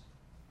somebody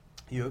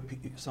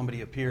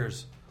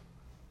appears,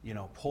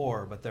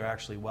 poor, but they're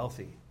actually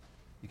wealthy.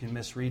 You can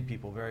misread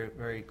people very,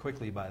 very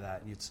quickly by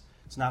that. It's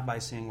not by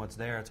seeing what's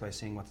there, it's by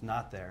seeing what's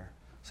not there.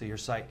 So your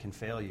sight can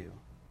fail you.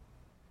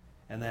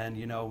 And then,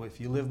 if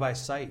you live by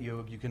sight,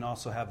 you can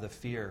also have the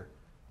fear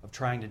of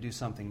trying to do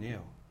something new,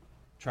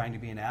 trying to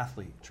be an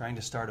athlete, trying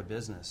to start a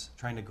business,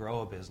 trying to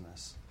grow a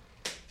business.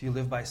 If you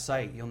live by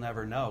sight, you'll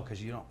never know because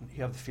you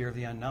have the fear of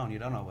the unknown. You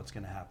don't know what's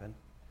going to happen.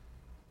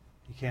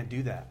 You can't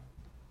do that.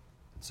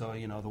 So,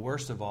 the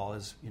worst of all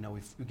is,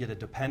 we get a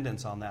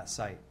dependence on that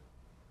sight.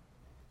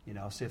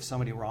 So if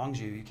somebody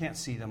wrongs you, you can't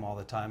see them all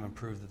the time and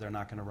prove that they're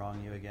not going to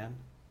wrong you again.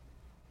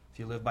 If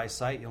you live by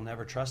sight, you'll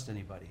never trust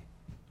anybody.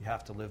 You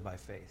have to live by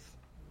faith.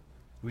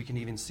 We can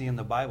even see in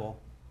the Bible,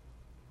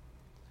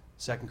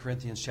 2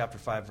 Corinthians chapter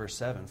 5, verse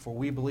 7, for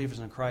we believers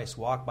in Christ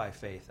walk by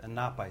faith and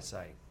not by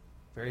sight.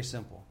 Very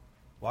simple.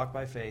 Walk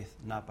by faith,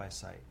 not by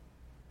sight.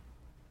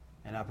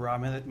 And at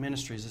Broad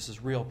Ministries, this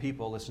is real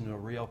people listening to a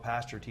real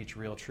pastor teach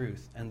real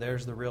truth. And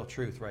there's the real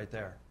truth right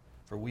there.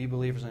 For we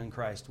believers in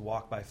Christ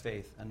walk by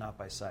faith and not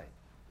by sight.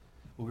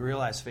 But we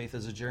realize faith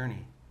is a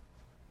journey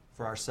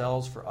for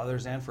ourselves, for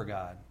others, and for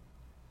God.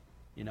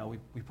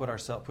 We put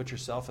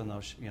yourself in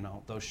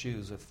those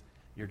shoes. If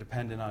you're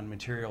dependent on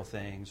material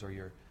things, or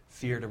your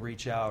fear to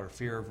reach out, or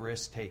fear of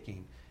risk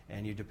taking,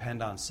 and you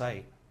depend on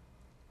sight,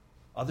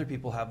 other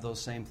people have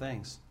those same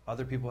things.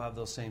 Other people have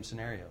those same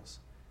scenarios.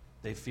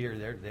 They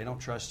fear, they don't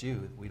trust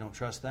you. We don't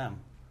trust them.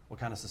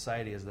 What kind of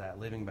society is that?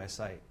 Living by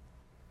sight.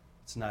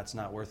 It's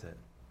not worth it.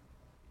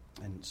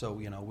 And so,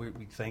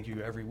 we thank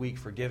you every week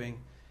for giving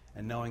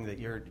and knowing that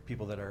you're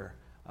people that are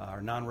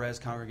our non-res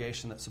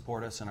congregation that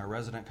support us and our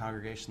resident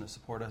congregation that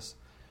support us.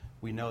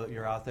 We know that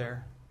you're out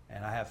there,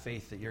 and I have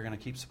faith that you're going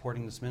to keep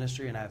supporting this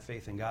ministry, and I have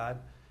faith in God,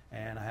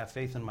 and I have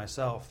faith in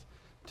myself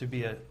to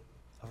be a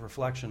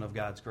reflection of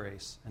God's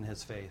grace and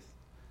His faith.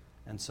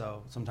 And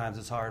so sometimes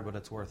it's hard, but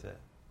it's worth it.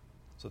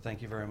 So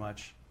thank you very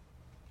much.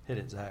 Hit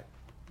it, Zach.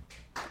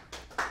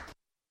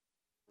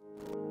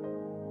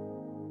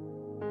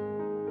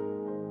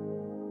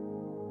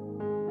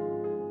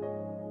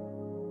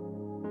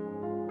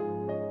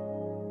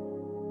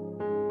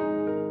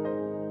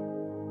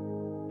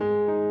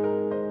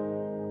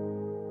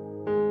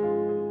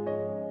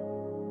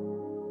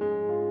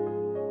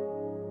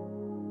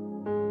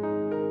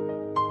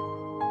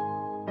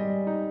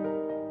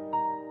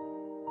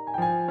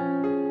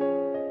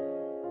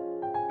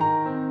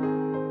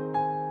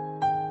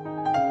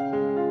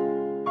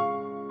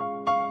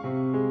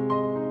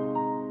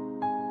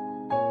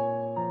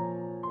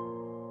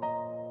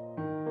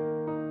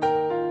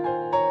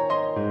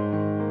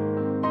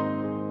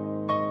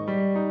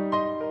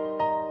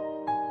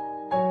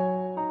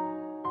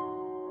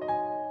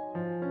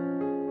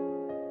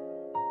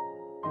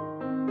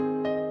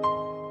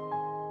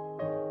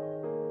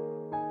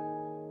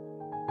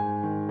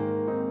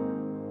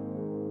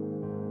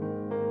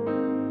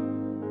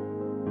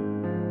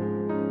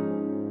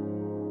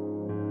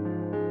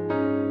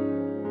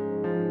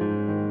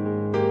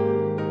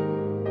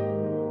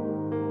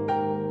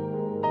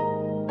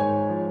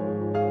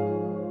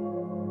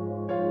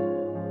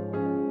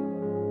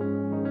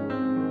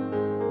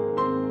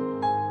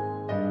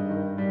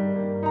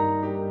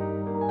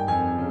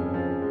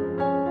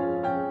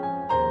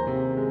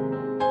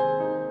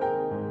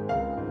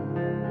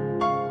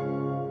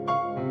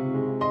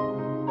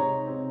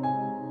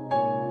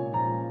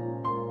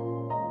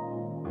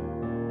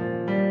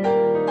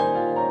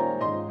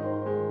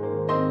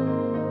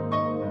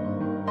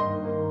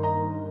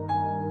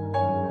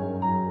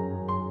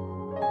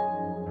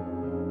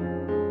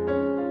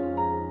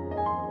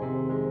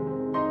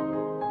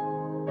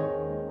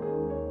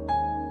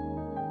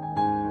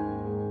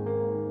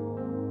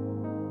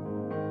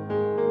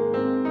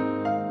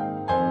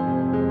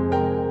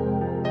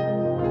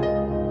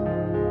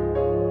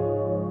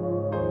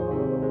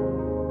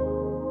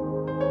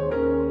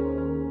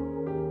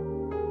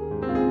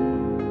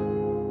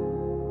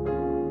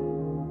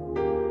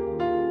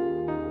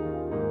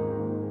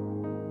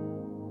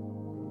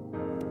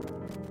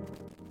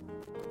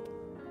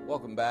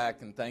 Welcome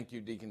back, and thank you,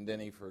 Deacon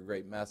Denny, for a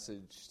great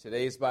message.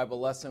 Today's Bible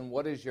lesson,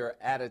 what is your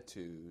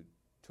attitude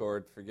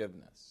toward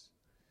forgiveness?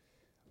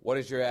 What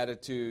is your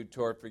attitude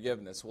toward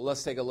forgiveness? Well,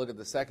 let's take a look at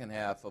the second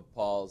half of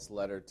Paul's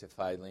letter to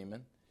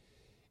Philemon.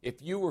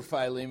 If you were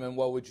Philemon,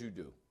 what would you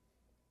do?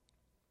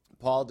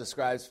 Paul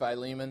describes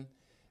Philemon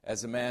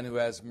as a man who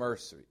has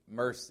mercy,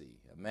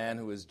 a man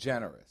who is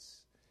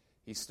generous.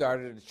 He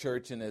started a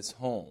church in his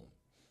home,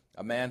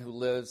 a man who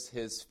lives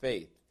his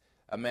faith,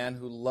 a man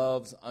who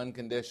loves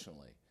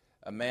unconditionally,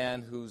 a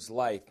man whose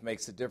life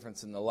makes a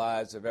difference in the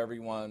lives of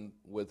everyone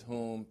with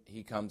whom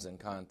he comes in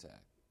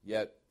contact.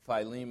 Yet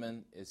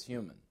Philemon is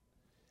human.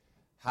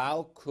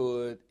 How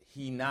could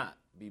he not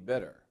be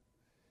bitter?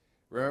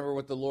 Remember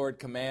what the Lord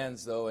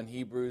commands, though, in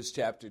Hebrews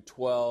chapter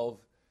 12,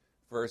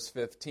 verse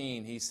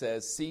 15. He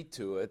says, "See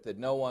to it that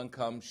no one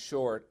comes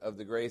short of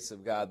the grace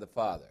of God the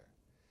Father,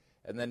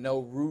 and that no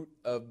root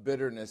of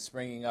bitterness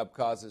springing up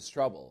causes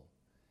trouble,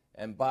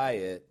 and by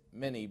it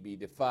many be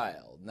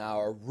defiled." Now,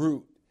 a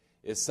root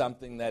is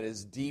something that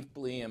is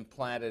deeply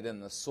implanted in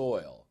the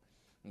soil.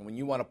 And when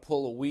you want to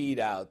pull a weed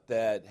out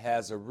that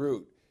has a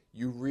root,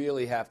 you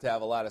really have to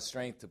have a lot of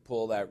strength to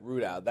pull that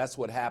root out. That's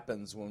what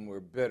happens when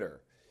we're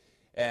bitter.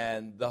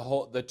 And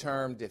the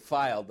term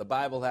defiled, the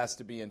Bible has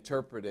to be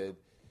interpreted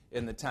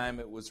in the time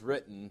it was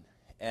written.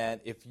 And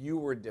if you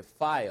were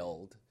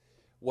defiled,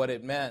 what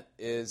it meant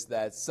is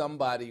that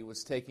somebody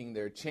was taking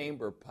their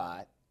chamber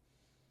pot,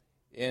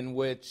 in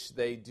which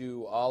they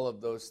do all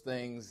of those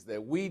things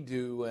that we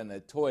do in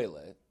a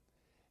toilet,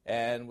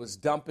 and was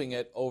dumping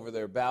it over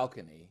their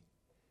balcony.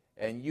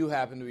 And you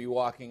happened to be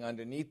walking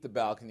underneath the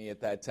balcony at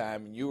that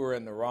time, and you were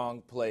in the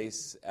wrong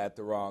place at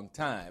the wrong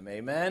time.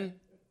 Amen?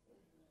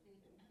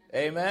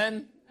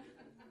 Amen?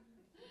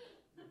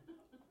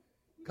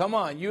 Come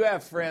on, you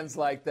have friends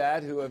like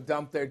that who have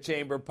dumped their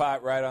chamber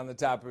pot right on the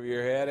top of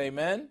your head.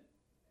 Amen?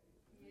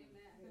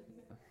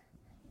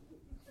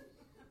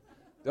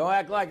 Don't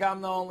act like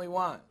I'm the only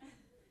one.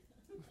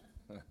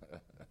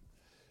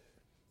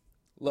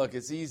 Look,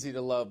 it's easy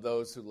to love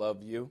those who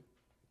love you.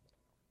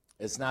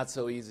 It's not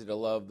so easy to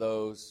love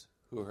those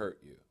who hurt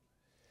you.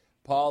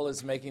 Paul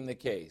is making the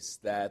case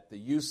that the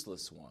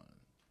useless one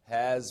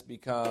has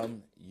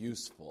become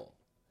useful.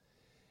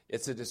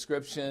 It's a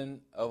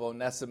description of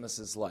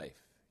Onesimus's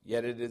life,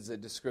 yet it is a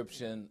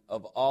description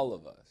of all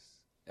of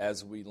us,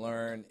 as we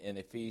learn in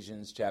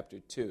Ephesians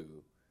chapter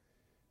 2,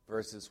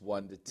 verses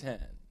 1 to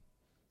 10.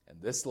 And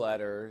this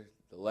letter,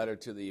 the letter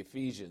to the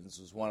Ephesians,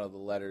 was one of the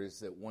letters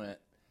that went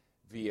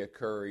via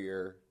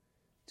courier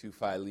to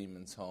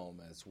Philemon's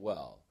home as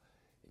well.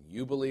 And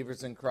you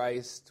believers in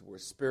Christ were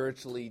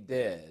spiritually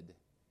dead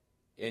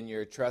in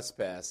your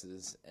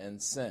trespasses and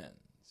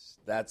sins.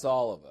 That's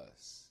all of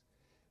us.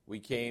 We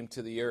came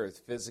to the earth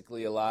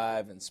physically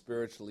alive and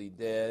spiritually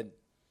dead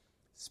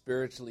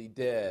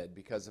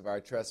because of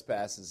our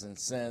trespasses and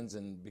sins,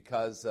 and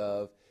because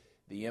of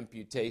the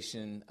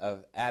imputation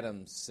of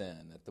Adam's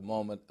sin at the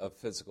moment of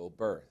physical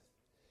birth.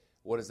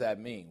 What does that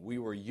mean? We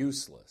were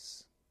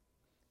useless.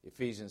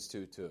 Ephesians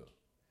 2:2.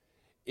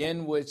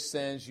 In which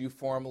sins you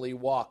formerly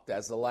walked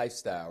as a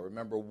lifestyle.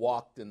 Remember,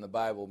 walked in the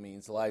Bible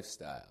means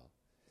lifestyle.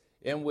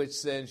 In which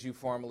sins you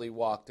formerly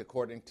walked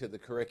according to the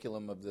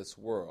curriculum of this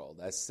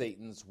world, as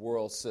Satan's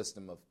world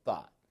system of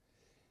thought.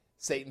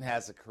 Satan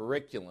has a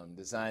curriculum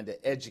designed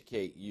to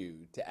educate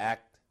you to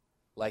act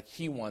like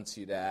he wants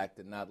you to act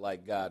and not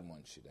like God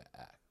wants you to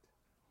act.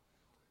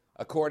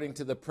 According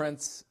to the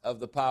prince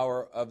of the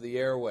power of the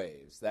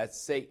airwaves, that's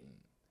Satan.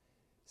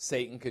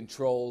 Satan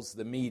controls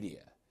the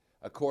media.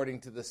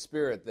 According to the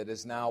spirit that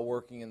is now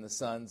working in the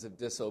sons of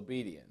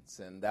disobedience,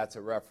 and that's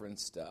a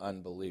reference to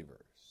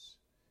unbelievers.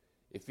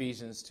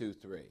 Ephesians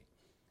 2:3.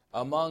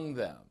 Among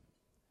them,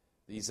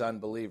 these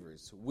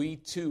unbelievers, we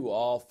too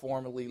all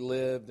formerly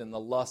lived in the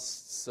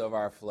lusts of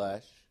our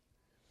flesh,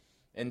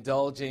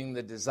 indulging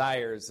the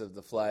desires of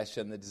the flesh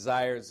and the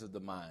desires of the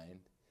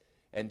mind.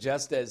 And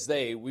just as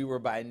they, we were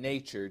by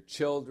nature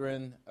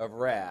children of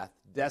wrath,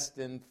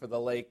 destined for the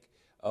lake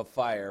of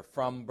fire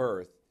from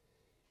birth,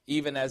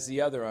 even as the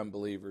other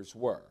unbelievers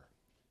were.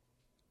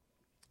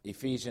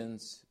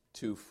 Ephesians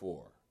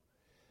 2:4.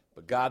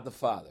 But God the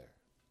Father,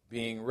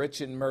 being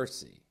rich in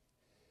mercy,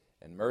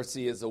 and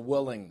mercy is a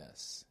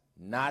willingness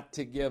not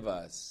to give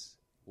us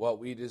what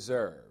we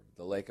deserve,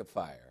 the lake of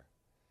fire.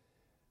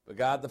 But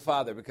God the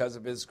Father, because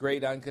of his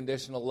great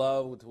unconditional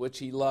love with which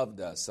he loved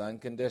us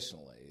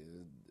unconditionally.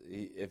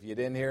 If you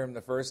didn't hear him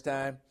the first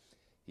time,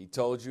 he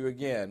told you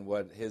again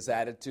what his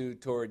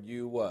attitude toward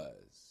you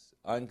was.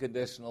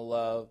 Unconditional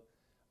love,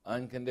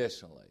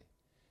 unconditionally.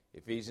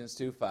 Ephesians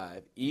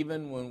 2:5.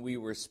 Even when we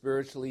were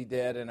spiritually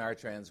dead in our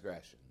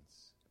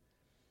transgressions,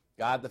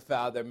 God the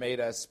Father made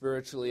us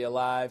spiritually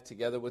alive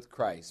together with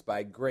Christ.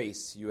 By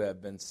grace you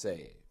have been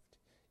saved.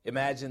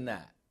 Imagine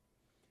that.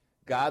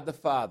 God the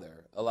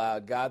Father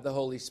allowed God the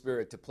Holy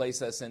Spirit to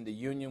place us into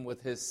union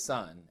with his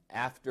Son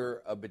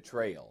after a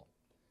betrayal,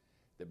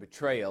 the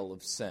betrayal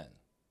of sin.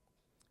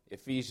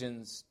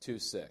 Ephesians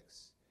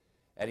 2:6.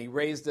 And he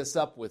raised us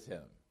up with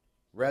him,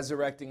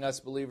 resurrecting us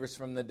believers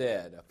from the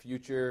dead, a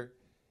future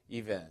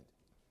event.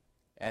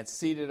 and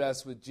seated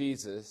us with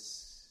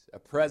Jesus, a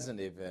present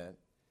event,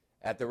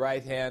 at the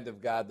right hand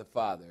of God the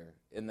Father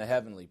in the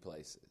heavenly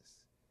places.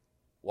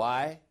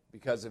 Why?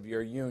 Because of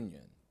your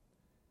union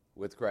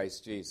with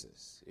Christ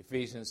Jesus.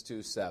 Ephesians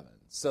 2:7.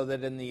 So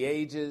that in the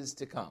ages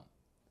to come,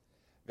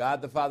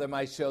 God the Father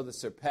might show the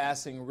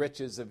surpassing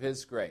riches of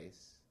his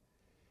grace.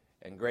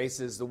 And grace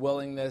is the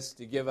willingness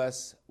to give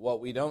us what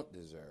we don't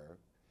deserve,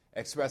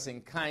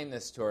 expressing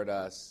kindness toward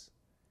us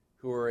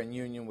who are in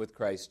union with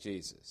Christ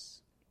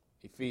Jesus.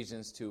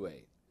 Ephesians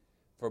 2:8.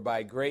 For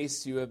by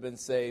grace you have been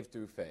saved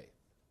through faith.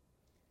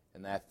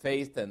 And that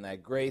faith and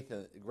that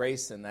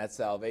grace and that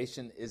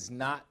salvation is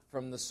not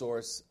from the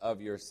source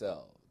of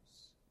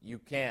yourselves. You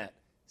can't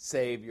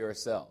save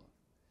yourself.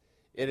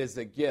 It is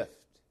a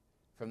gift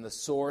from the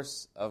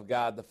source of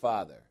God the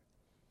Father,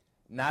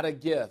 not a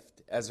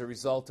gift as a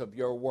result of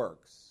your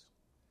works,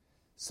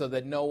 so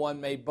that no one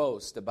may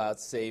boast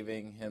about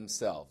saving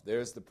himself.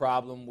 There's the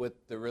problem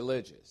with the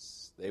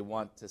religious. They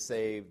want to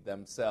save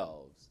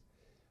themselves.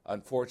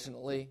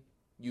 Unfortunately,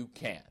 you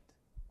can't.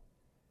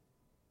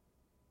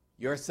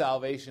 Your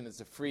salvation is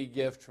a free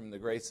gift from the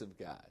grace of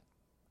God.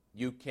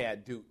 You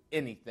can't do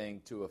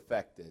anything to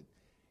affect it,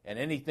 and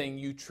anything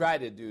you try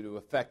to do to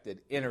affect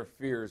it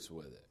interferes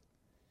with it.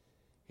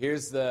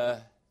 Here's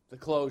the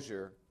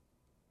closure,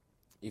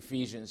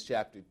 Ephesians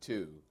chapter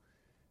 2,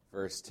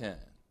 verse 10.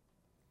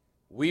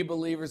 We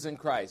believers in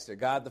Christ are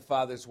God the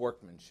Father's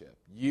workmanship.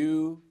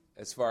 You,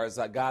 as far as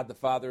God the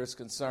Father is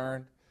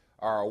concerned,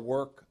 are a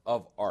work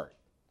of art.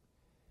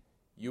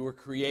 You were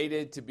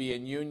created to be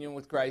in union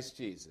with Christ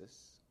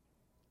Jesus,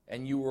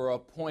 and you were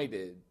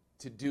appointed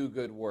to do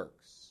good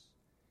works.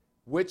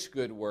 Which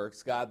good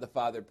works God the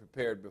Father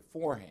prepared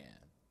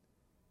beforehand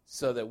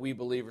so that we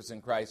believers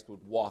in Christ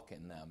would walk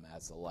in them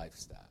as a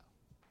lifestyle.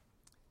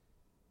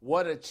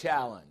 What a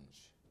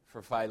challenge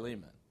for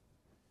Philemon.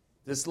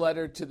 This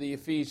letter to the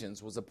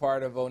Ephesians was a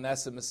part of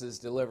Onesimus'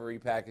 delivery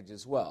package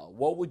as well.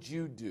 What would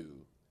you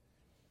do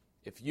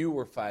if you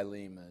were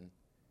Philemon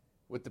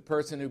with the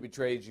person who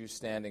betrayed you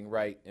standing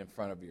right in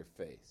front of your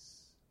face?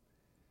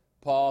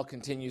 Paul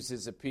continues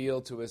his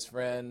appeal to his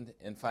friend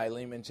in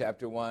Philemon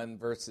chapter 1,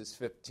 verses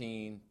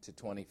 15 to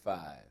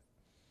 25.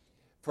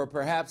 For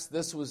perhaps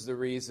this was the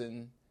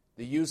reason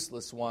the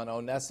useless one,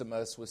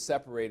 Onesimus, was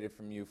separated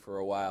from you for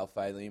a while,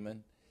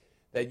 Philemon,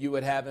 that you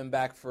would have him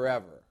back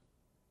forever,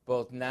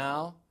 both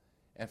now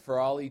and for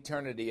all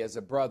eternity as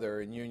a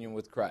brother in union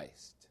with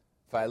Christ.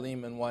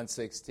 Philemon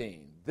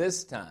 1:16.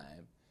 This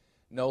time,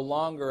 no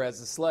longer as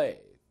a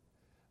slave,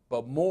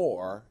 but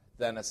more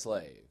than a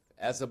slave,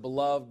 as a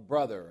beloved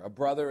brother, a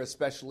brother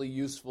especially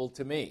useful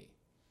to me,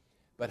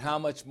 but how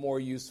much more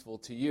useful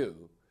to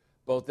you,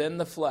 both in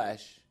the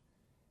flesh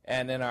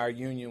and in our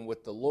union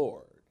with the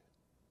Lord.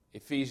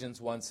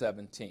 Ephesians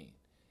 1:17.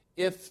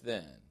 If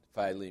then,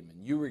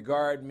 Philemon, you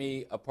regard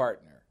me a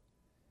partner,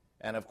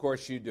 and of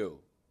course you do,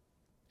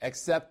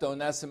 accept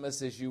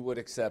Onesimus as you would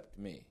accept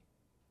me.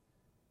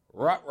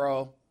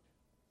 Ruh-roh.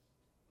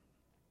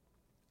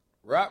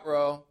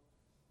 Ruh-roh.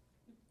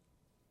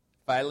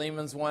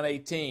 Philemon's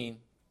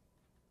 1:18.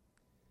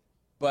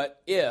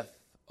 But if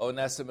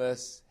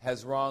Onesimus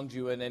has wronged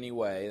you in any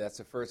way, that's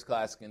a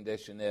first-class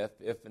condition,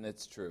 if and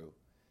it's true,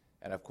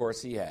 and of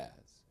course he has,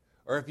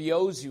 or if he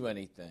owes you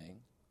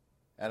anything,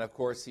 and of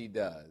course he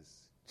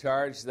does,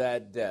 charge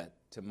that debt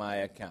to my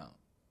account.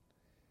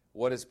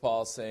 What is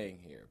Paul saying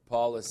here?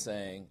 Paul is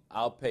saying,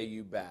 I'll pay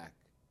you back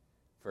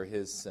for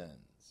his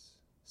sins.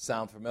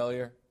 Sound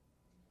familiar?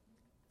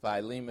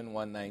 Philemon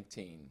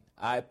 1:19.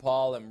 I,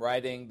 Paul, am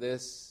writing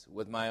this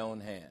with my own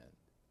hand.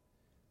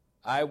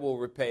 I will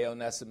repay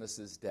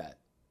Onesimus' debt,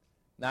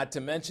 not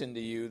to mention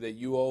to you that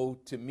you owe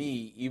to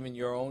me even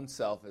your own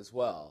self as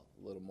well.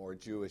 A little more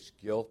Jewish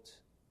guilt.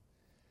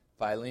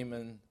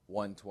 Philemon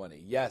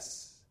 1:20.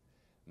 Yes,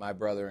 my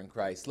brother in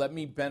Christ, let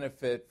me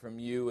benefit from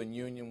you in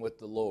union with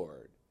the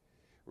Lord.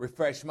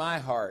 Refresh my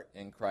heart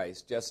in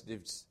Christ, just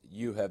as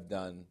you have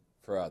done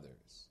for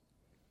others.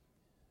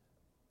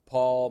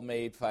 Paul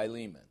made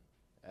Philemon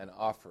an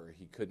offer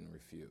he couldn't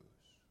refuse.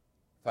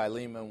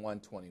 Philemon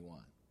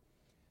 1:21.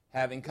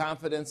 Having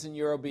confidence in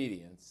your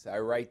obedience, I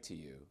write to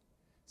you,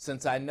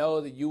 since I know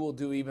that you will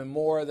do even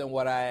more than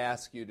what I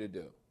ask you to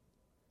do.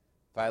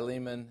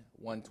 Philemon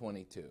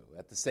 1:22.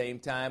 At the same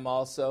time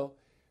also,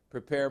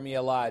 prepare me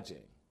a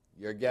lodging,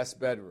 your guest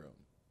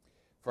bedroom,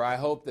 for I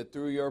hope that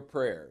through your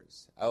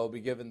prayers I will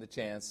be given the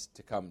chance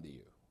to come to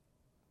you.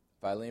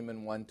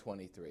 Philemon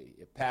 1:23.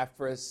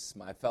 Epaphras,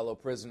 my fellow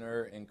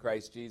prisoner in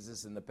Christ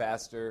Jesus and the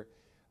pastor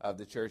of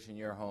the church in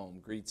your home,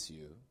 greets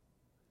you.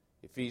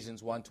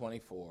 Ephesians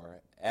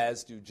 1:24,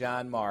 as do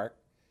John Mark,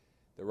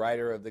 the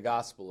writer of the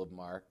Gospel of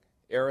Mark,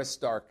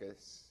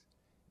 Aristarchus,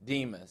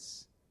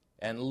 Demas,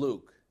 and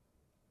Luke,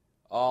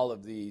 all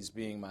of these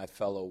being my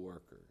fellow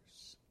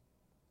workers.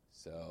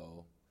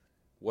 So,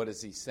 what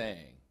is he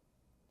saying?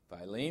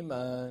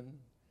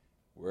 Philemon,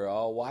 we're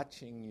all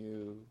watching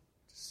you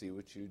to see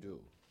what you do.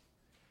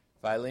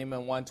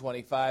 Philemon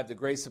 1:25, the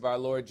grace of our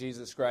Lord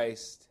Jesus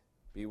Christ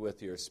be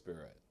with your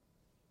spirit.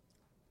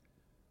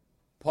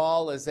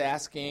 Paul is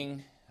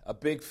asking a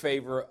big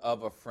favor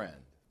of a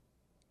friend.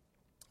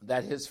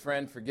 That his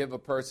friend forgive a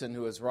person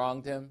who has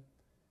wronged him,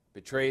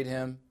 betrayed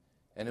him,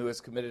 and who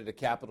has committed a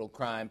capital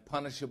crime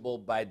punishable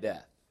by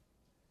death.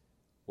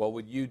 What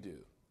would you do?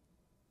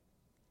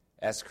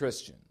 As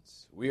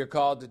Christians, we are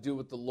called to do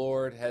what the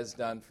Lord has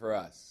done for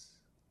us.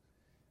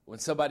 When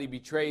somebody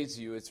betrays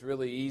you, it's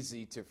really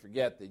easy to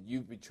forget that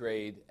you've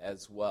betrayed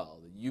as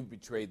well, that you've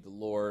betrayed the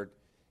Lord,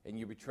 and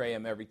you betray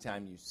him every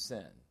time you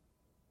sin.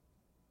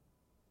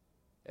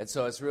 And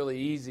so it's really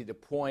easy to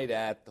point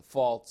at the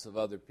faults of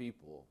other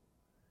people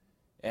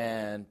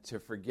and to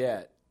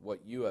forget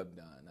what you have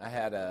done. I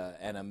had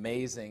an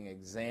amazing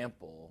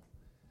example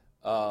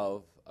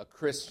of a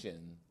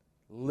Christian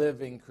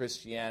living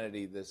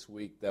Christianity this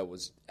week that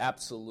was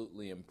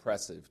absolutely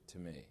impressive to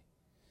me.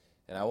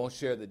 And I won't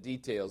share the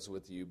details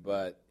with you,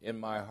 but in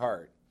my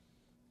heart,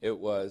 it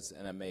was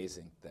an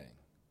amazing thing.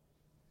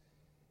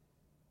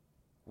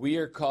 We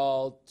are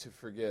called to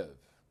forgive,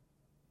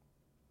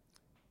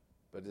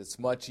 but it's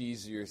much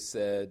easier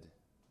said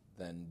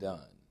than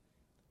done.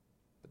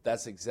 But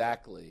that's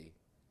exactly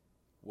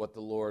what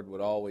the Lord would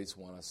always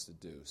want us to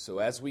do. So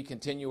as we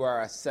continue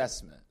our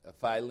assessment of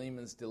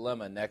Philemon's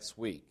dilemma next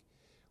week,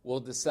 we'll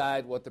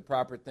decide what the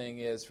proper thing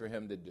is for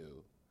him to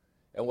do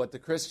and what the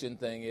Christian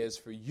thing is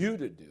for you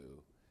to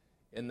do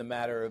in the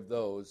matter of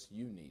those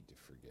you need to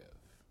forgive.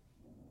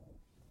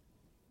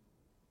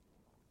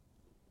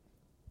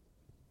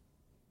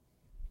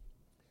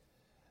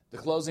 The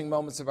closing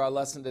moments of our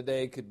lesson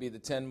today could be the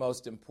 10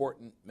 most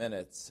important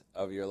minutes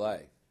of your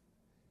life.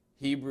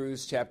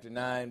 Hebrews chapter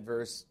 9,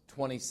 verse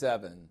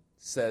 27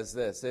 says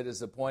this: "It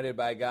is appointed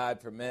by God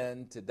for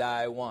men to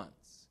die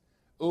once."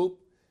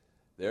 Oop,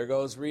 there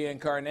goes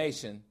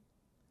reincarnation.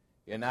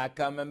 You're not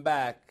coming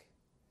back.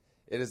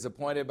 It is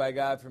appointed by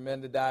God for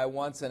men to die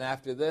once, and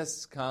after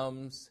this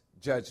comes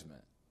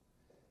judgment.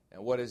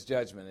 And what is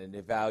judgment? An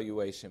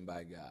evaluation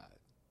by God.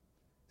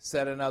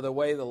 Said another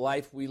way, the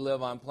life we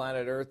live on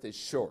planet Earth is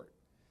short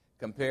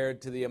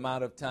compared to the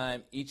amount of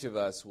time each of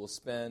us will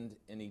spend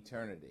in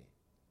eternity,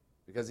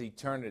 because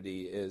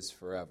eternity is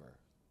forever.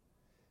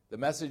 The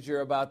message you're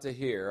about to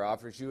hear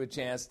offers you a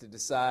chance to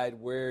decide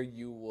where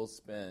you will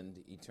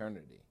spend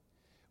eternity.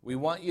 We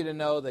want you to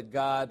know that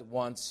God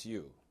wants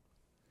you.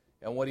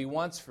 And what he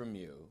wants from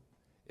you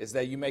is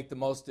that you make the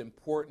most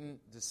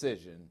important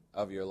decision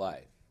of your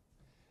life.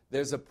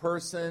 There's a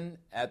person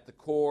at the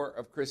core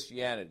of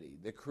Christianity,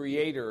 the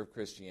creator of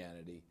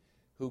Christianity,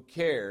 who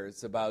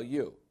cares about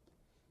you.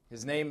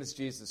 His name is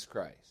Jesus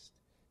Christ.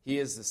 He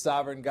is the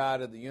sovereign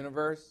God of the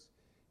universe.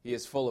 He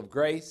is full of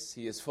grace.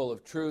 He is full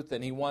of truth,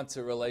 and he wants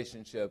a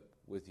relationship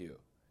with you.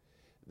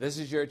 This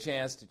is your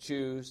chance to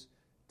choose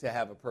to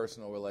have a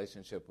personal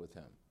relationship with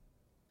him.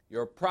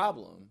 Your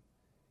problem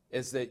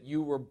is that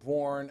you were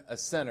born a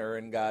sinner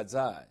in God's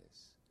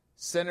eyes.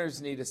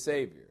 Sinners need a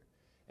Savior.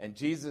 And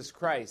Jesus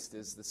Christ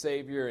is the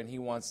Savior, and he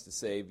wants to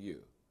save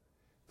you.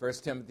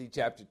 1 Timothy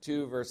chapter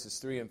 2, verses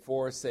 3 and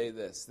 4 say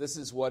this: "This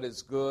is what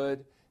is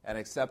good and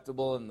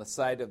acceptable in the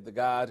sight of the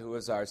God who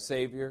is our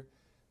Savior,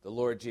 the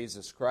Lord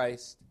Jesus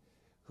Christ,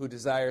 who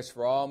desires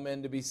for all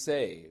men to be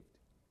saved,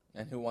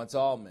 and who wants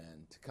all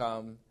men to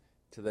come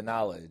to the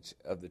knowledge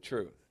of the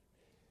truth."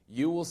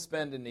 You will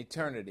spend an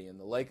eternity in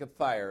the lake of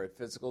fire at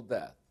physical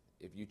death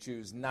if you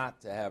choose not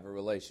to have a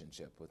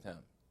relationship with him.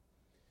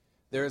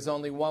 There is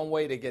only one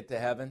way to get to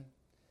heaven: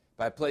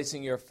 by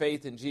placing your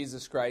faith in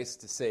Jesus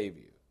Christ to save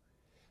you,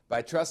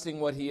 by trusting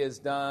what he has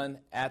done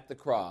at the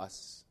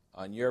cross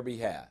on your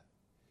behalf.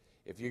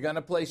 If you're going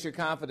to place your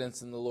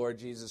confidence in the Lord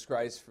Jesus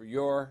Christ for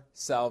your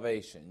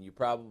salvation, you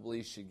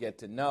probably should get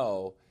to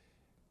know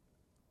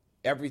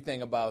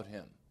everything about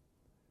him.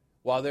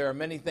 While there are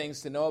many things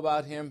to know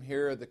about him,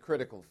 here are the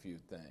critical few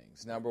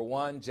things. Number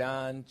one,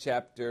 John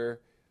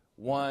chapter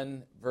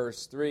 1,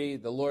 verse 3,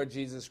 the Lord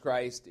Jesus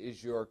Christ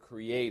is your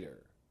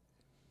creator.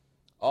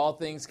 All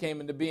things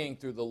came into being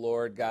through the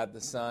Lord God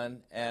the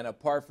Son, and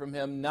apart from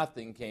him,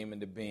 nothing came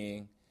into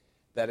being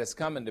that has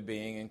come into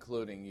being,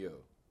 including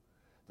you.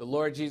 The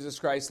Lord Jesus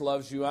Christ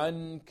loves you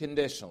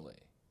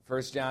unconditionally.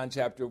 1 John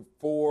chapter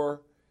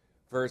 4,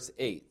 verse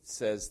 8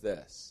 says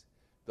this: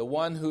 "The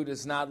one who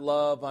does not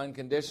love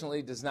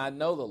unconditionally does not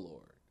know the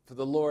Lord, for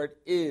the Lord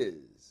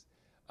is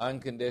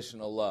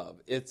unconditional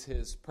love." It's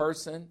his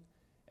person,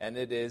 and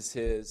it is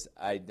his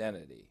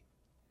identity.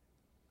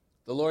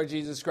 The Lord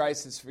Jesus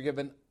Christ has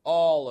forgiven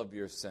all of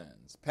your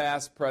sins,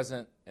 past,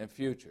 present, and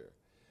future.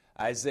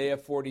 Isaiah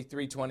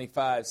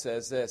 43:25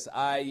 says this: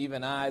 "I,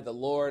 even I, the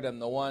Lord, am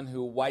the one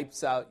who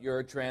wipes out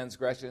your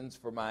transgressions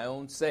for my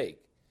own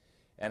sake,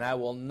 and I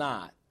will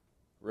not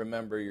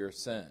remember your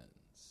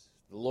sins."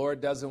 The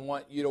Lord doesn't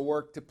want you to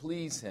work to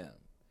please him.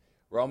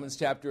 Romans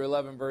chapter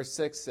 11, verse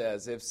 6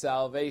 says, "If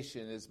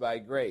salvation is by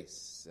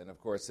grace," and of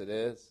course it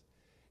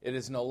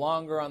is no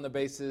longer on the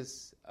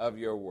basis of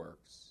your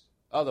works.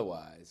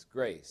 Otherwise,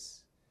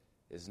 grace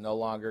is no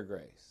longer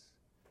grace.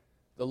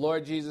 The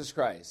Lord Jesus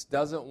Christ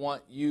doesn't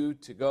want you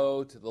to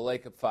go to the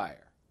lake of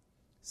fire.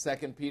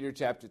 2 Peter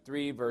chapter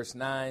 3, verse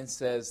 9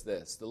 says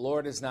this: "The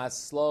Lord is not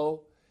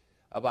slow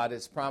about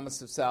his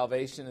promise of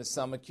salvation as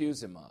some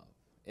accuse him of.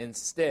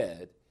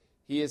 Instead,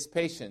 he is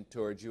patient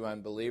towards you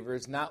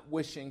unbelievers, not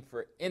wishing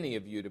for any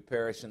of you to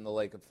perish in the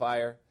lake of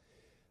fire,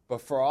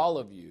 but for all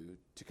of you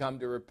to come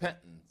to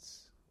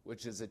repentance,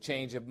 which is a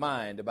change of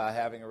mind about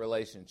having a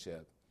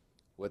relationship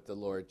with the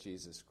Lord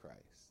Jesus Christ.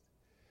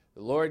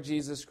 The Lord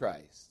Jesus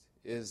Christ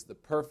is the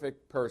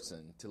perfect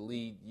person to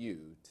lead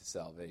you to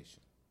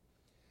salvation.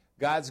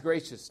 God's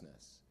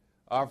graciousness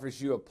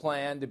offers you a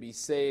plan to be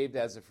saved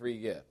as a free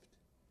gift.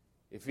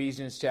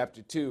 Ephesians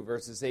chapter 2,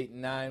 verses 8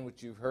 and 9,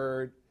 which you've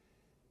heard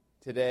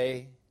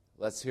today,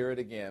 let's hear it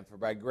again. For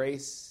by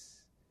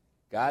grace,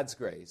 God's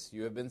grace,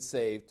 you have been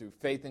saved through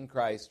faith in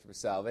Christ for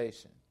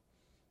salvation.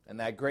 And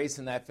that grace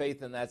and that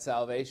faith and that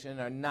salvation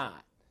are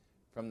not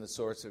from the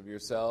source of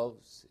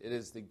yourselves. It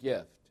is the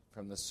gift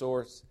from the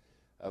source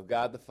of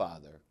God the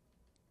Father.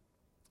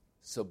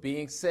 So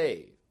being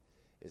saved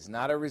is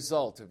not a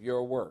result of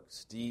your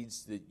works,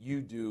 deeds that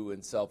you do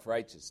in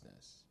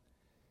self-righteousness,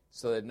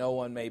 so that no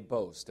one may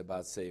boast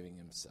about saving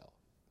himself.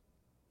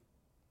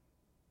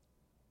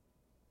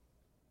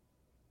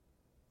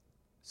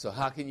 So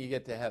how can you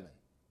get to heaven?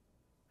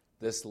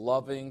 This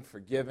loving,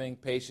 forgiving,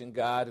 patient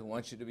God who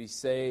wants you to be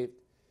saved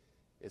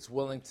is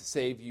willing to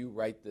save you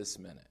right this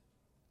minute.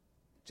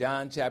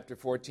 John chapter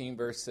 14,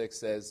 verse 6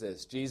 says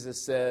this,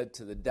 Jesus said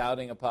to the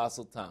doubting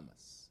apostle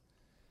Thomas,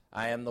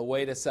 I am the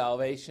way to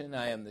salvation,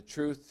 I am the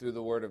truth through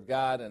the word of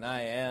God, and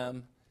I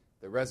am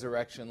the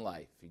resurrection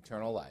life,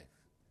 eternal life.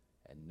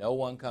 And no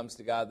one comes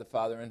to God the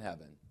Father in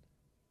heaven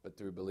but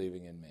through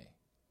believing in me.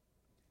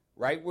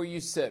 Right where you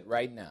sit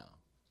right now,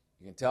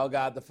 you can tell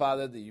God the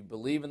Father that you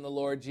believe in the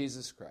Lord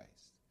Jesus Christ,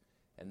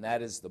 and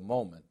that is the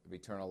moment of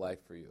eternal life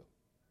for you.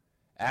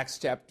 Acts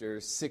chapter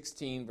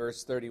 16,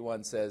 verse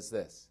 31 says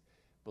this,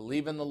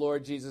 believe in the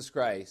Lord Jesus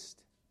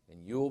Christ,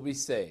 and you will be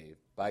saved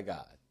by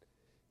God,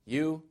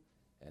 you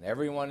and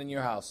everyone in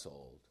your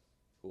household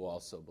who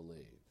also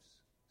believes.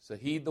 So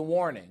heed the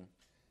warning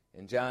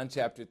in John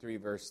chapter 3,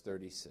 verse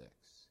 36.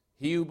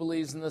 He who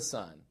believes in the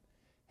Son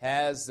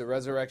has the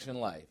resurrection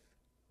life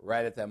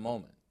right at that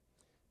moment.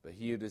 But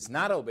he who does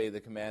not obey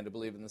the command to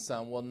believe in the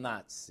Son will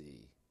not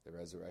see the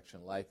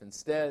resurrection life.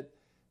 Instead,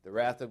 the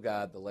wrath of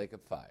God, the lake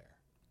of fire,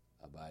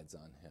 abides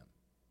on him.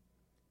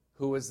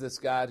 Who is this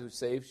God who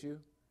saves you?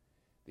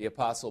 The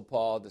Apostle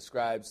Paul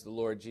describes the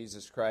Lord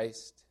Jesus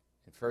Christ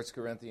in 1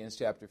 Corinthians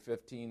chapter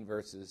 15,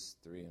 verses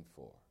 3 and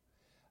 4.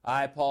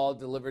 I, Paul,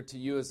 delivered to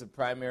you as of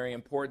primary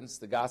importance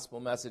the gospel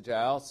message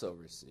I also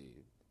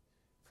received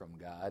from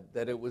God,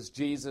 that it was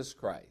Jesus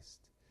Christ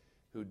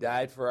who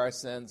died for our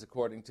sins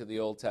according to the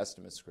Old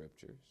Testament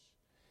scriptures,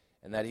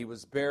 and that he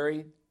was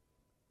buried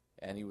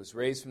and he was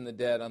raised from the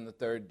dead on the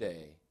third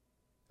day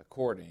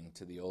according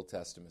to the Old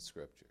Testament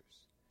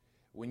scriptures.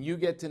 When you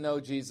get to know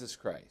Jesus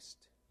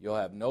Christ, you'll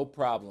have no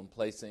problem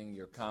placing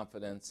your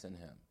confidence in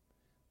him,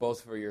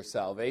 both for your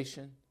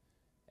salvation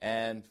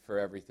and for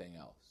everything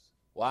else.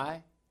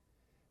 Why?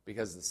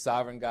 Because the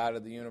sovereign God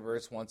of the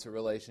universe wants a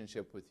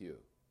relationship with you.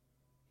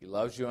 He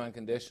loves you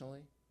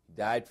unconditionally. He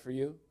died for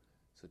you.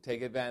 So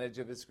take advantage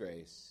of his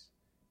grace,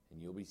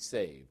 and you'll be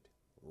saved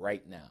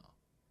right now.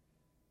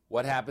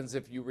 What happens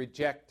if you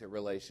reject a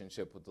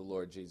relationship with the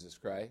Lord Jesus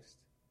Christ?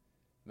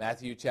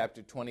 Matthew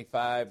chapter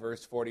 25,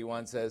 verse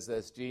 41 says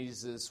this,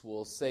 Jesus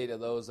will say to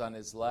those on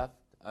his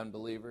left,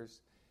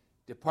 unbelievers,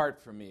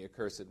 depart from me,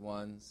 accursed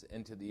ones,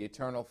 into the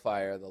eternal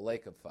fire, the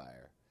lake of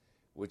fire,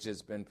 which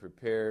has been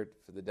prepared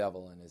for the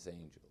devil and his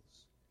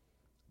angels.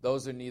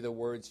 Those are neither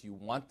words you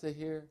want to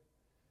hear,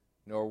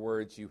 nor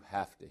words you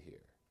have to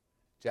hear.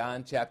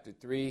 John chapter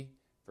 3,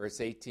 verse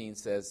 18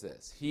 says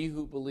this, he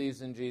who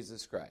believes in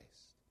Jesus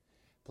Christ,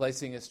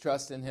 placing his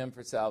trust in him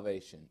for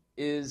salvation,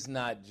 is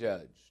not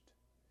judged.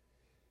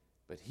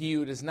 But he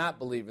who does not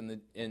believe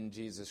in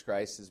Jesus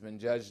Christ has been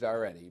judged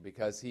already,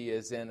 because he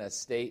is in a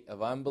state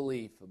of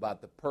unbelief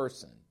about the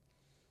person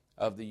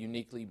of the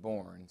uniquely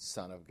born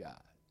Son of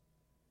God.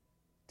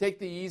 Take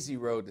the easy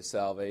road to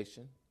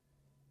salvation.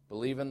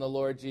 Believe in the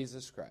Lord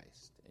Jesus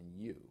Christ, and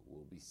you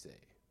will be saved.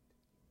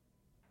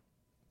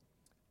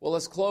 Well,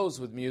 let's close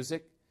with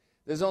music.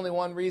 There's only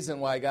one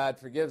reason why God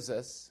forgives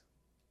us,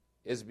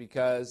 is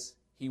because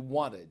he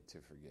wanted to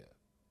forgive.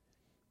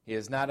 He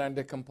is not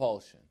under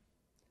compulsion.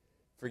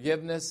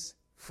 Forgiveness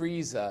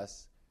frees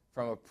us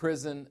from a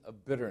prison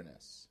of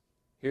bitterness.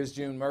 Here's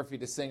June Murphy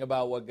to sing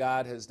about what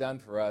God has done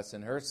for us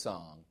in her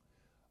song,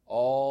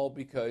 All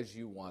Because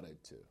You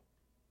Wanted To.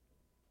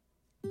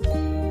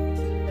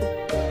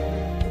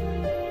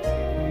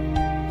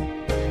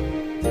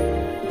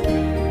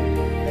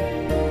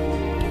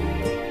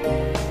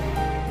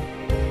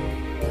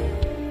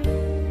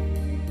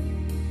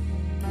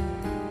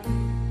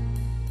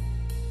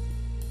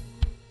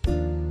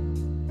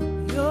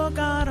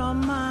 God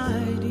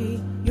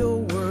Almighty, your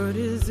word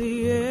is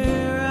the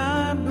air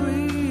I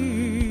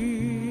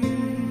breathe.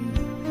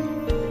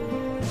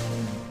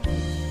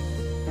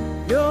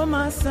 You're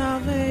my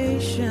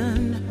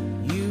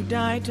salvation, you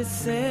died to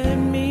set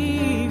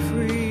me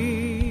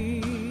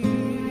free.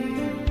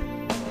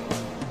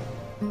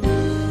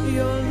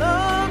 Your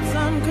love's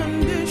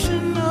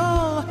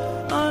unconditional,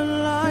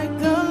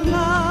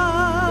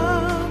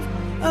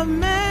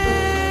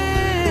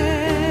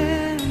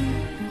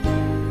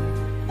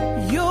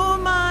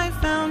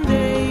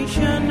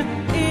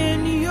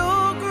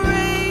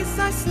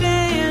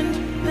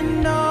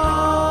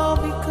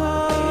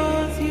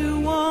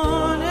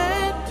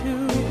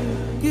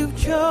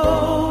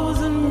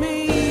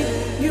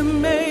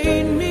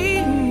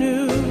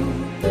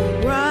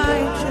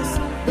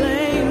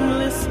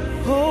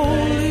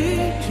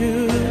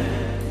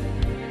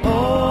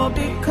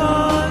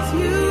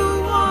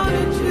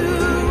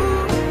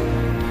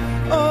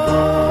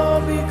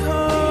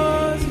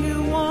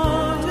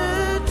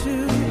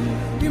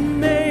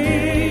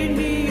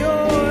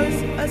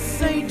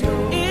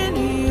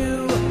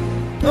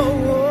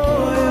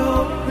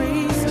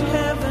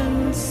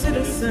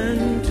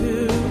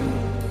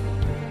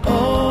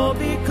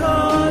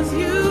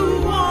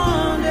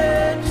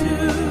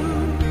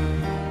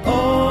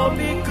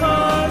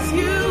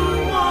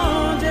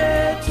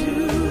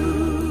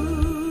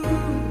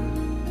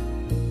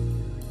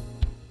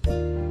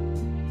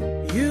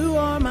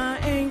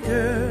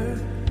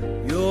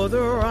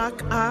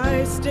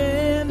 I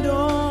stand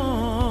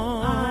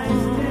on.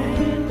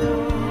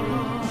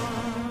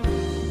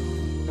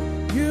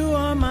 You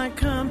are my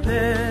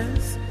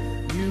compass.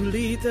 You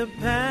lead the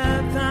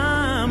path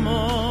I'm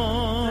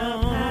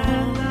on.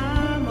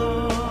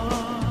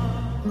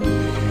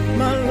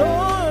 My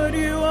Lord,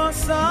 you are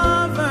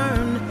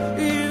sovereign.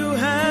 You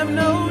have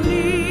no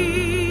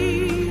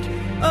need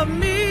of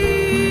me.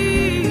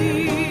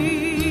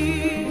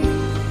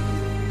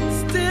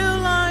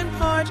 Still I'm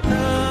part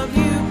of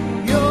you.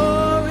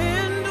 You're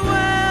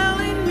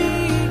indwelling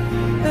me.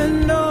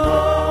 And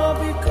all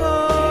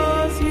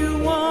because you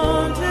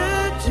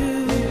wanted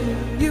to.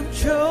 You've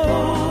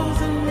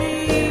chosen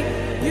me.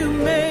 You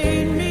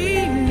made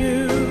me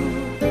new.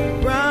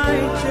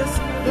 Righteous,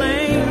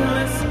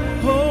 blameless,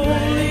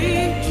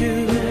 holy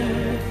Jew.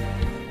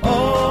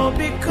 All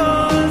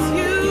because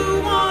you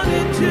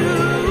wanted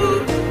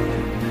to.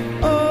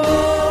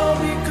 All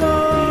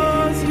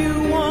because you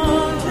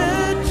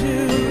wanted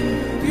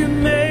to. You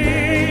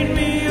made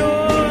me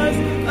yours,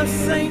 a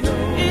saint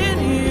in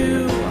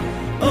you,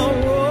 a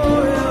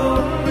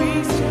royal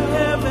priest,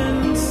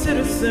 heaven's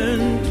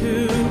citizen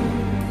too.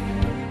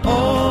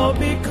 All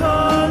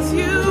because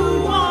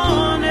you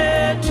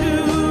wanted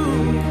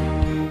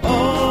to.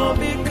 All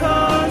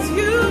because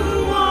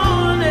you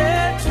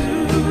wanted to.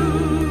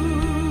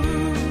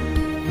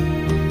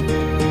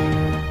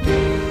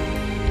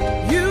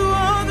 You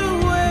are the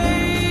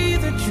way,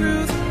 the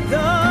truth,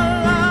 the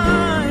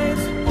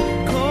life.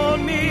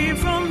 Called me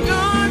from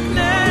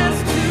darkness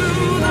to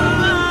the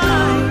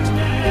light.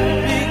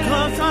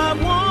 Because I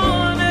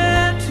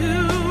wanted to.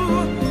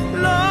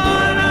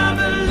 Lord, I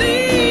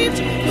believed,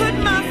 put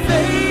my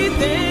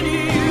faith in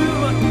you.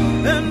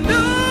 And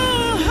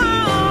know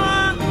how I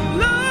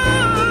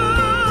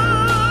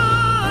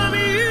love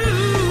you.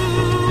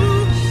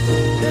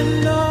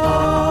 And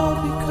all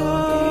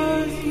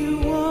because you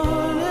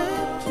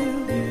wanted to.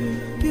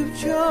 You've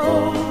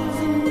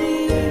chosen me.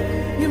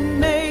 You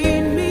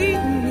made me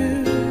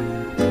new.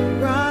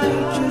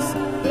 Righteous,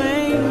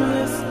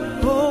 blameless,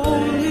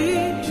 holy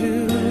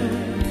Jew.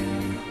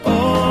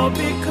 All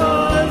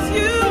because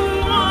you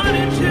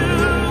wanted to.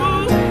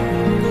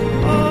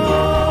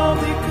 All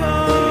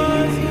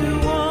because you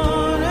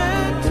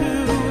wanted to.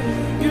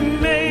 You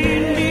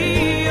made me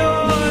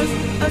yours,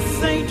 a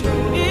saint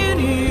in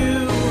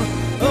you,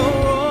 a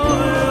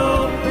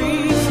royal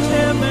priest,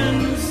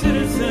 heaven's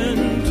citizen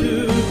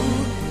too.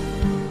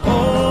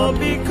 All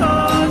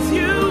because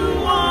you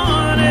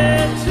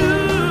wanted to.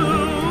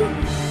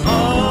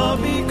 All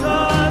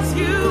because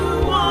you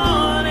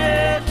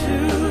wanted to.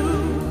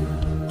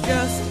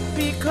 Just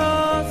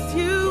because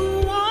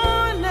you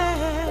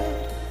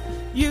wanted.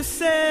 You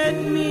set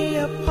me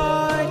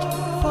apart,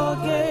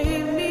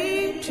 forgave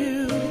me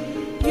too.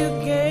 You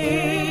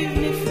gave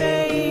me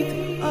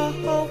faith, a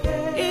hope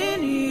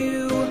in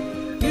you.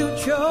 You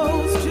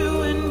chose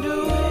to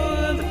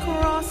endure the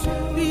cross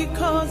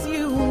because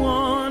you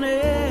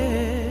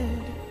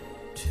wanted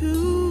to.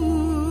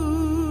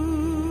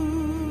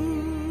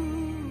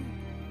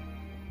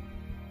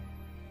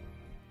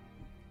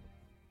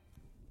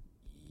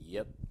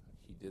 Yep,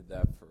 he did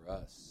that for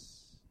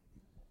us.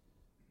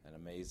 An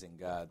amazing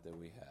God that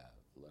we have.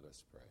 Let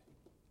us pray.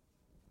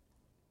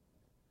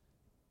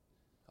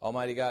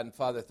 Almighty God and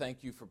Father,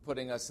 thank you for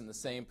putting us in the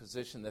same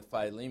position that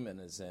Philemon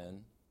is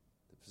in,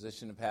 the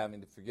position of having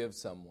to forgive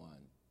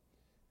someone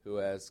who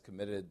has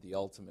committed the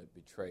ultimate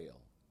betrayal.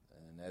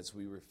 And as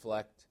we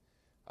reflect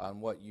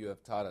on what you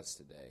have taught us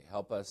today,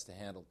 help us to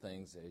handle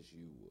things as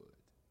you would,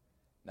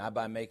 not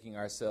by making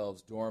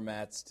ourselves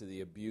doormats to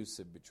the abuse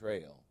of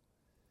betrayal,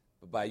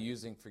 but by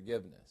using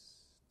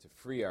forgiveness to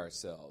free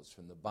ourselves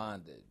from the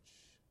bondage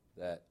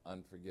that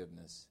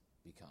unforgiveness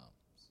becomes.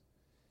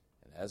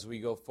 And as we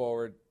go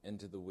forward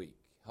into the week,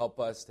 help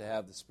us to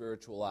have the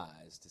spiritual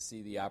eyes to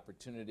see the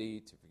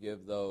opportunity to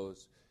forgive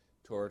those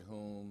toward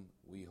whom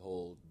we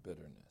hold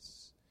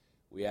bitterness.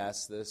 We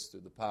ask this through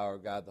the power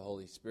of God the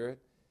Holy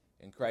Spirit.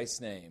 In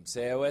Christ's name,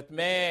 say it with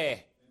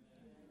me.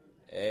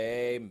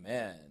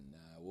 Amen.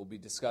 We'll be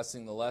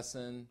discussing the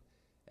lesson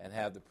and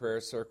have the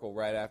prayer circle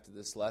right after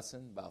this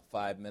lesson, about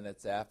 5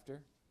 minutes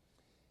after.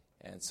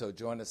 And so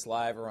join us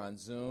live or on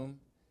Zoom.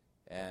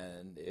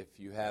 And if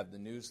you have the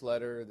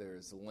newsletter,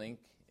 there's a link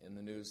in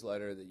the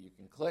newsletter that you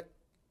can click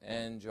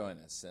and join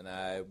us. And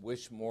I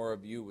wish more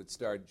of you would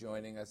start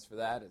joining us for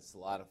that. It's a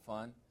lot of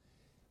fun,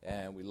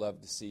 and we love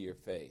to see your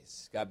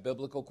face. Got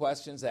biblical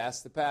questions?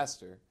 Ask the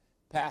pastor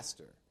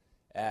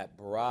at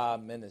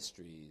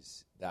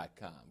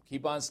baraministries.com.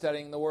 Keep on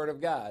studying the Word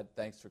of God.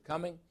 Thanks for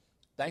coming.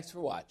 Thanks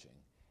for watching.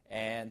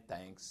 And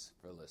thanks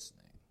for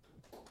listening.